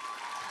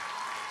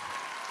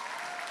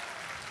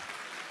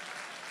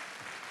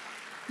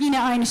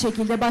 Yine aynı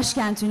şekilde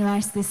Başkent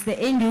Üniversitesi de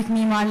en büyük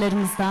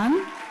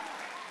mimarlarımızdan.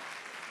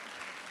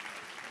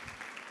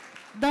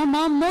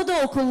 Dama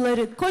Moda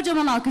Okulları,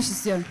 kocaman alkış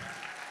istiyorum.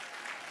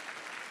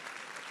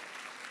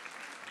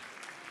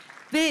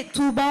 Ve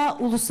Tuğba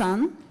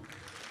Ulusan.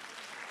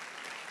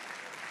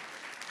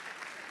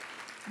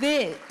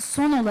 Ve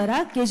son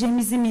olarak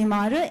gecemizin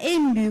mimarı,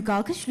 en büyük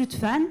alkış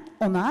lütfen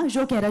ona,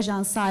 Joker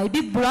Ajans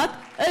sahibi Burak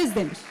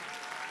Özdemir.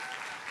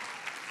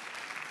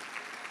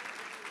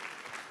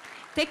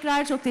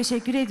 Tekrar çok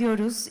teşekkür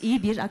ediyoruz.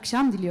 İyi bir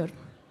akşam diliyorum.